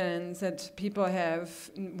evidence that people have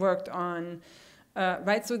worked on.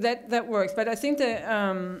 Right, so that works, but I think that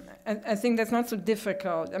I think that's not so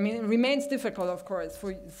difficult. It remains difficult, of course,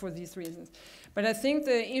 for these reasons. But I think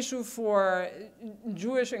the issue for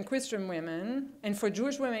Jewish and Christian women, and for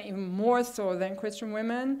Jewish women even more so than Christian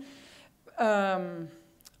women,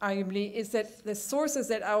 arguably, is that the sources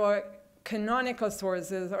that our canonical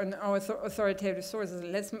sources or our authoritative sources,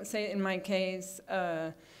 let's say in my case,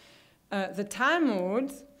 the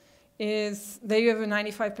Talmud, is there you have a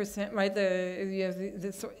 95%, right? You have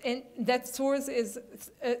and that source is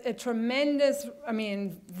a tremendous, I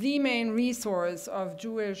mean, the main resource of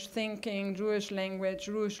Jewish thinking, Jewish language,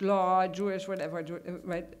 Jewish law, Jewish whatever,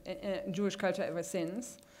 right? Jewish culture ever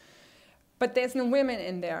since. But there's no women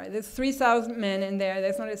in there. There's 3,000 men in there.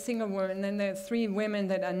 There's not a single woman. And then there's 3 women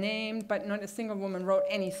that are named, but not a single woman wrote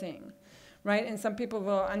anything. Right? And some people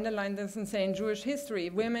will underline this and say in Jewish history,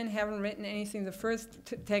 women haven't written anything. The first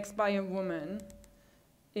text by a woman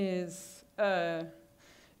is, let's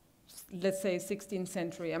say, 16th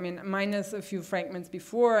century. I mean, minus a few fragments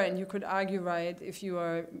before, and you could argue, right, if you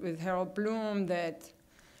are with Harold Bloom, that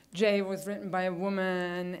J was written by a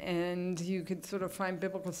woman, and you could sort of find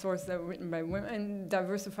biblical sources that were written by women, and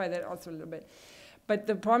diversify that also a little bit. But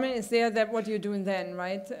the problem is there that what you're doing then,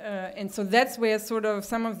 right? And so that's where sort of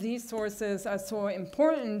some of these sources are so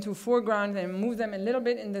important to foreground and move them a little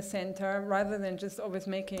bit in the center rather than just always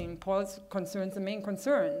making Paul's concerns the main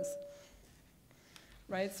concerns,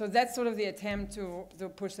 right? So that's sort of the attempt to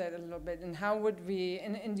push that a little bit. And how would we,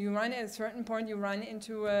 and you run at a certain point, you run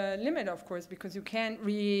into a limit, of course, because you can't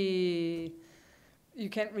rewrite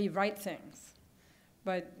things.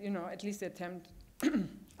 But, you know, at least the attempt,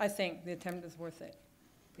 I think the attempt is worth it.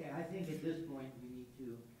 Yeah, I think at this point we need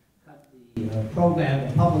to cut the program,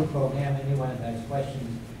 the public program. Anyone that has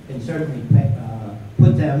questions can certainly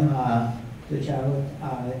put them to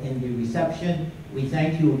Charlotte in the reception. We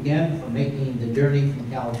thank you again for making the journey from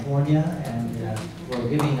California and for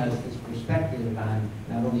giving us this perspective on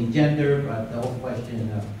not only gender, but the whole question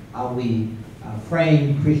of how we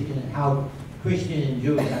frame Christian, how Christian and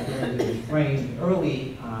Jewish identity was framed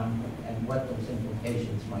early on, and what those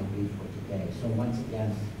implications might be for today. So once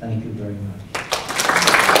again, thank you very much.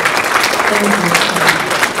 Thank you.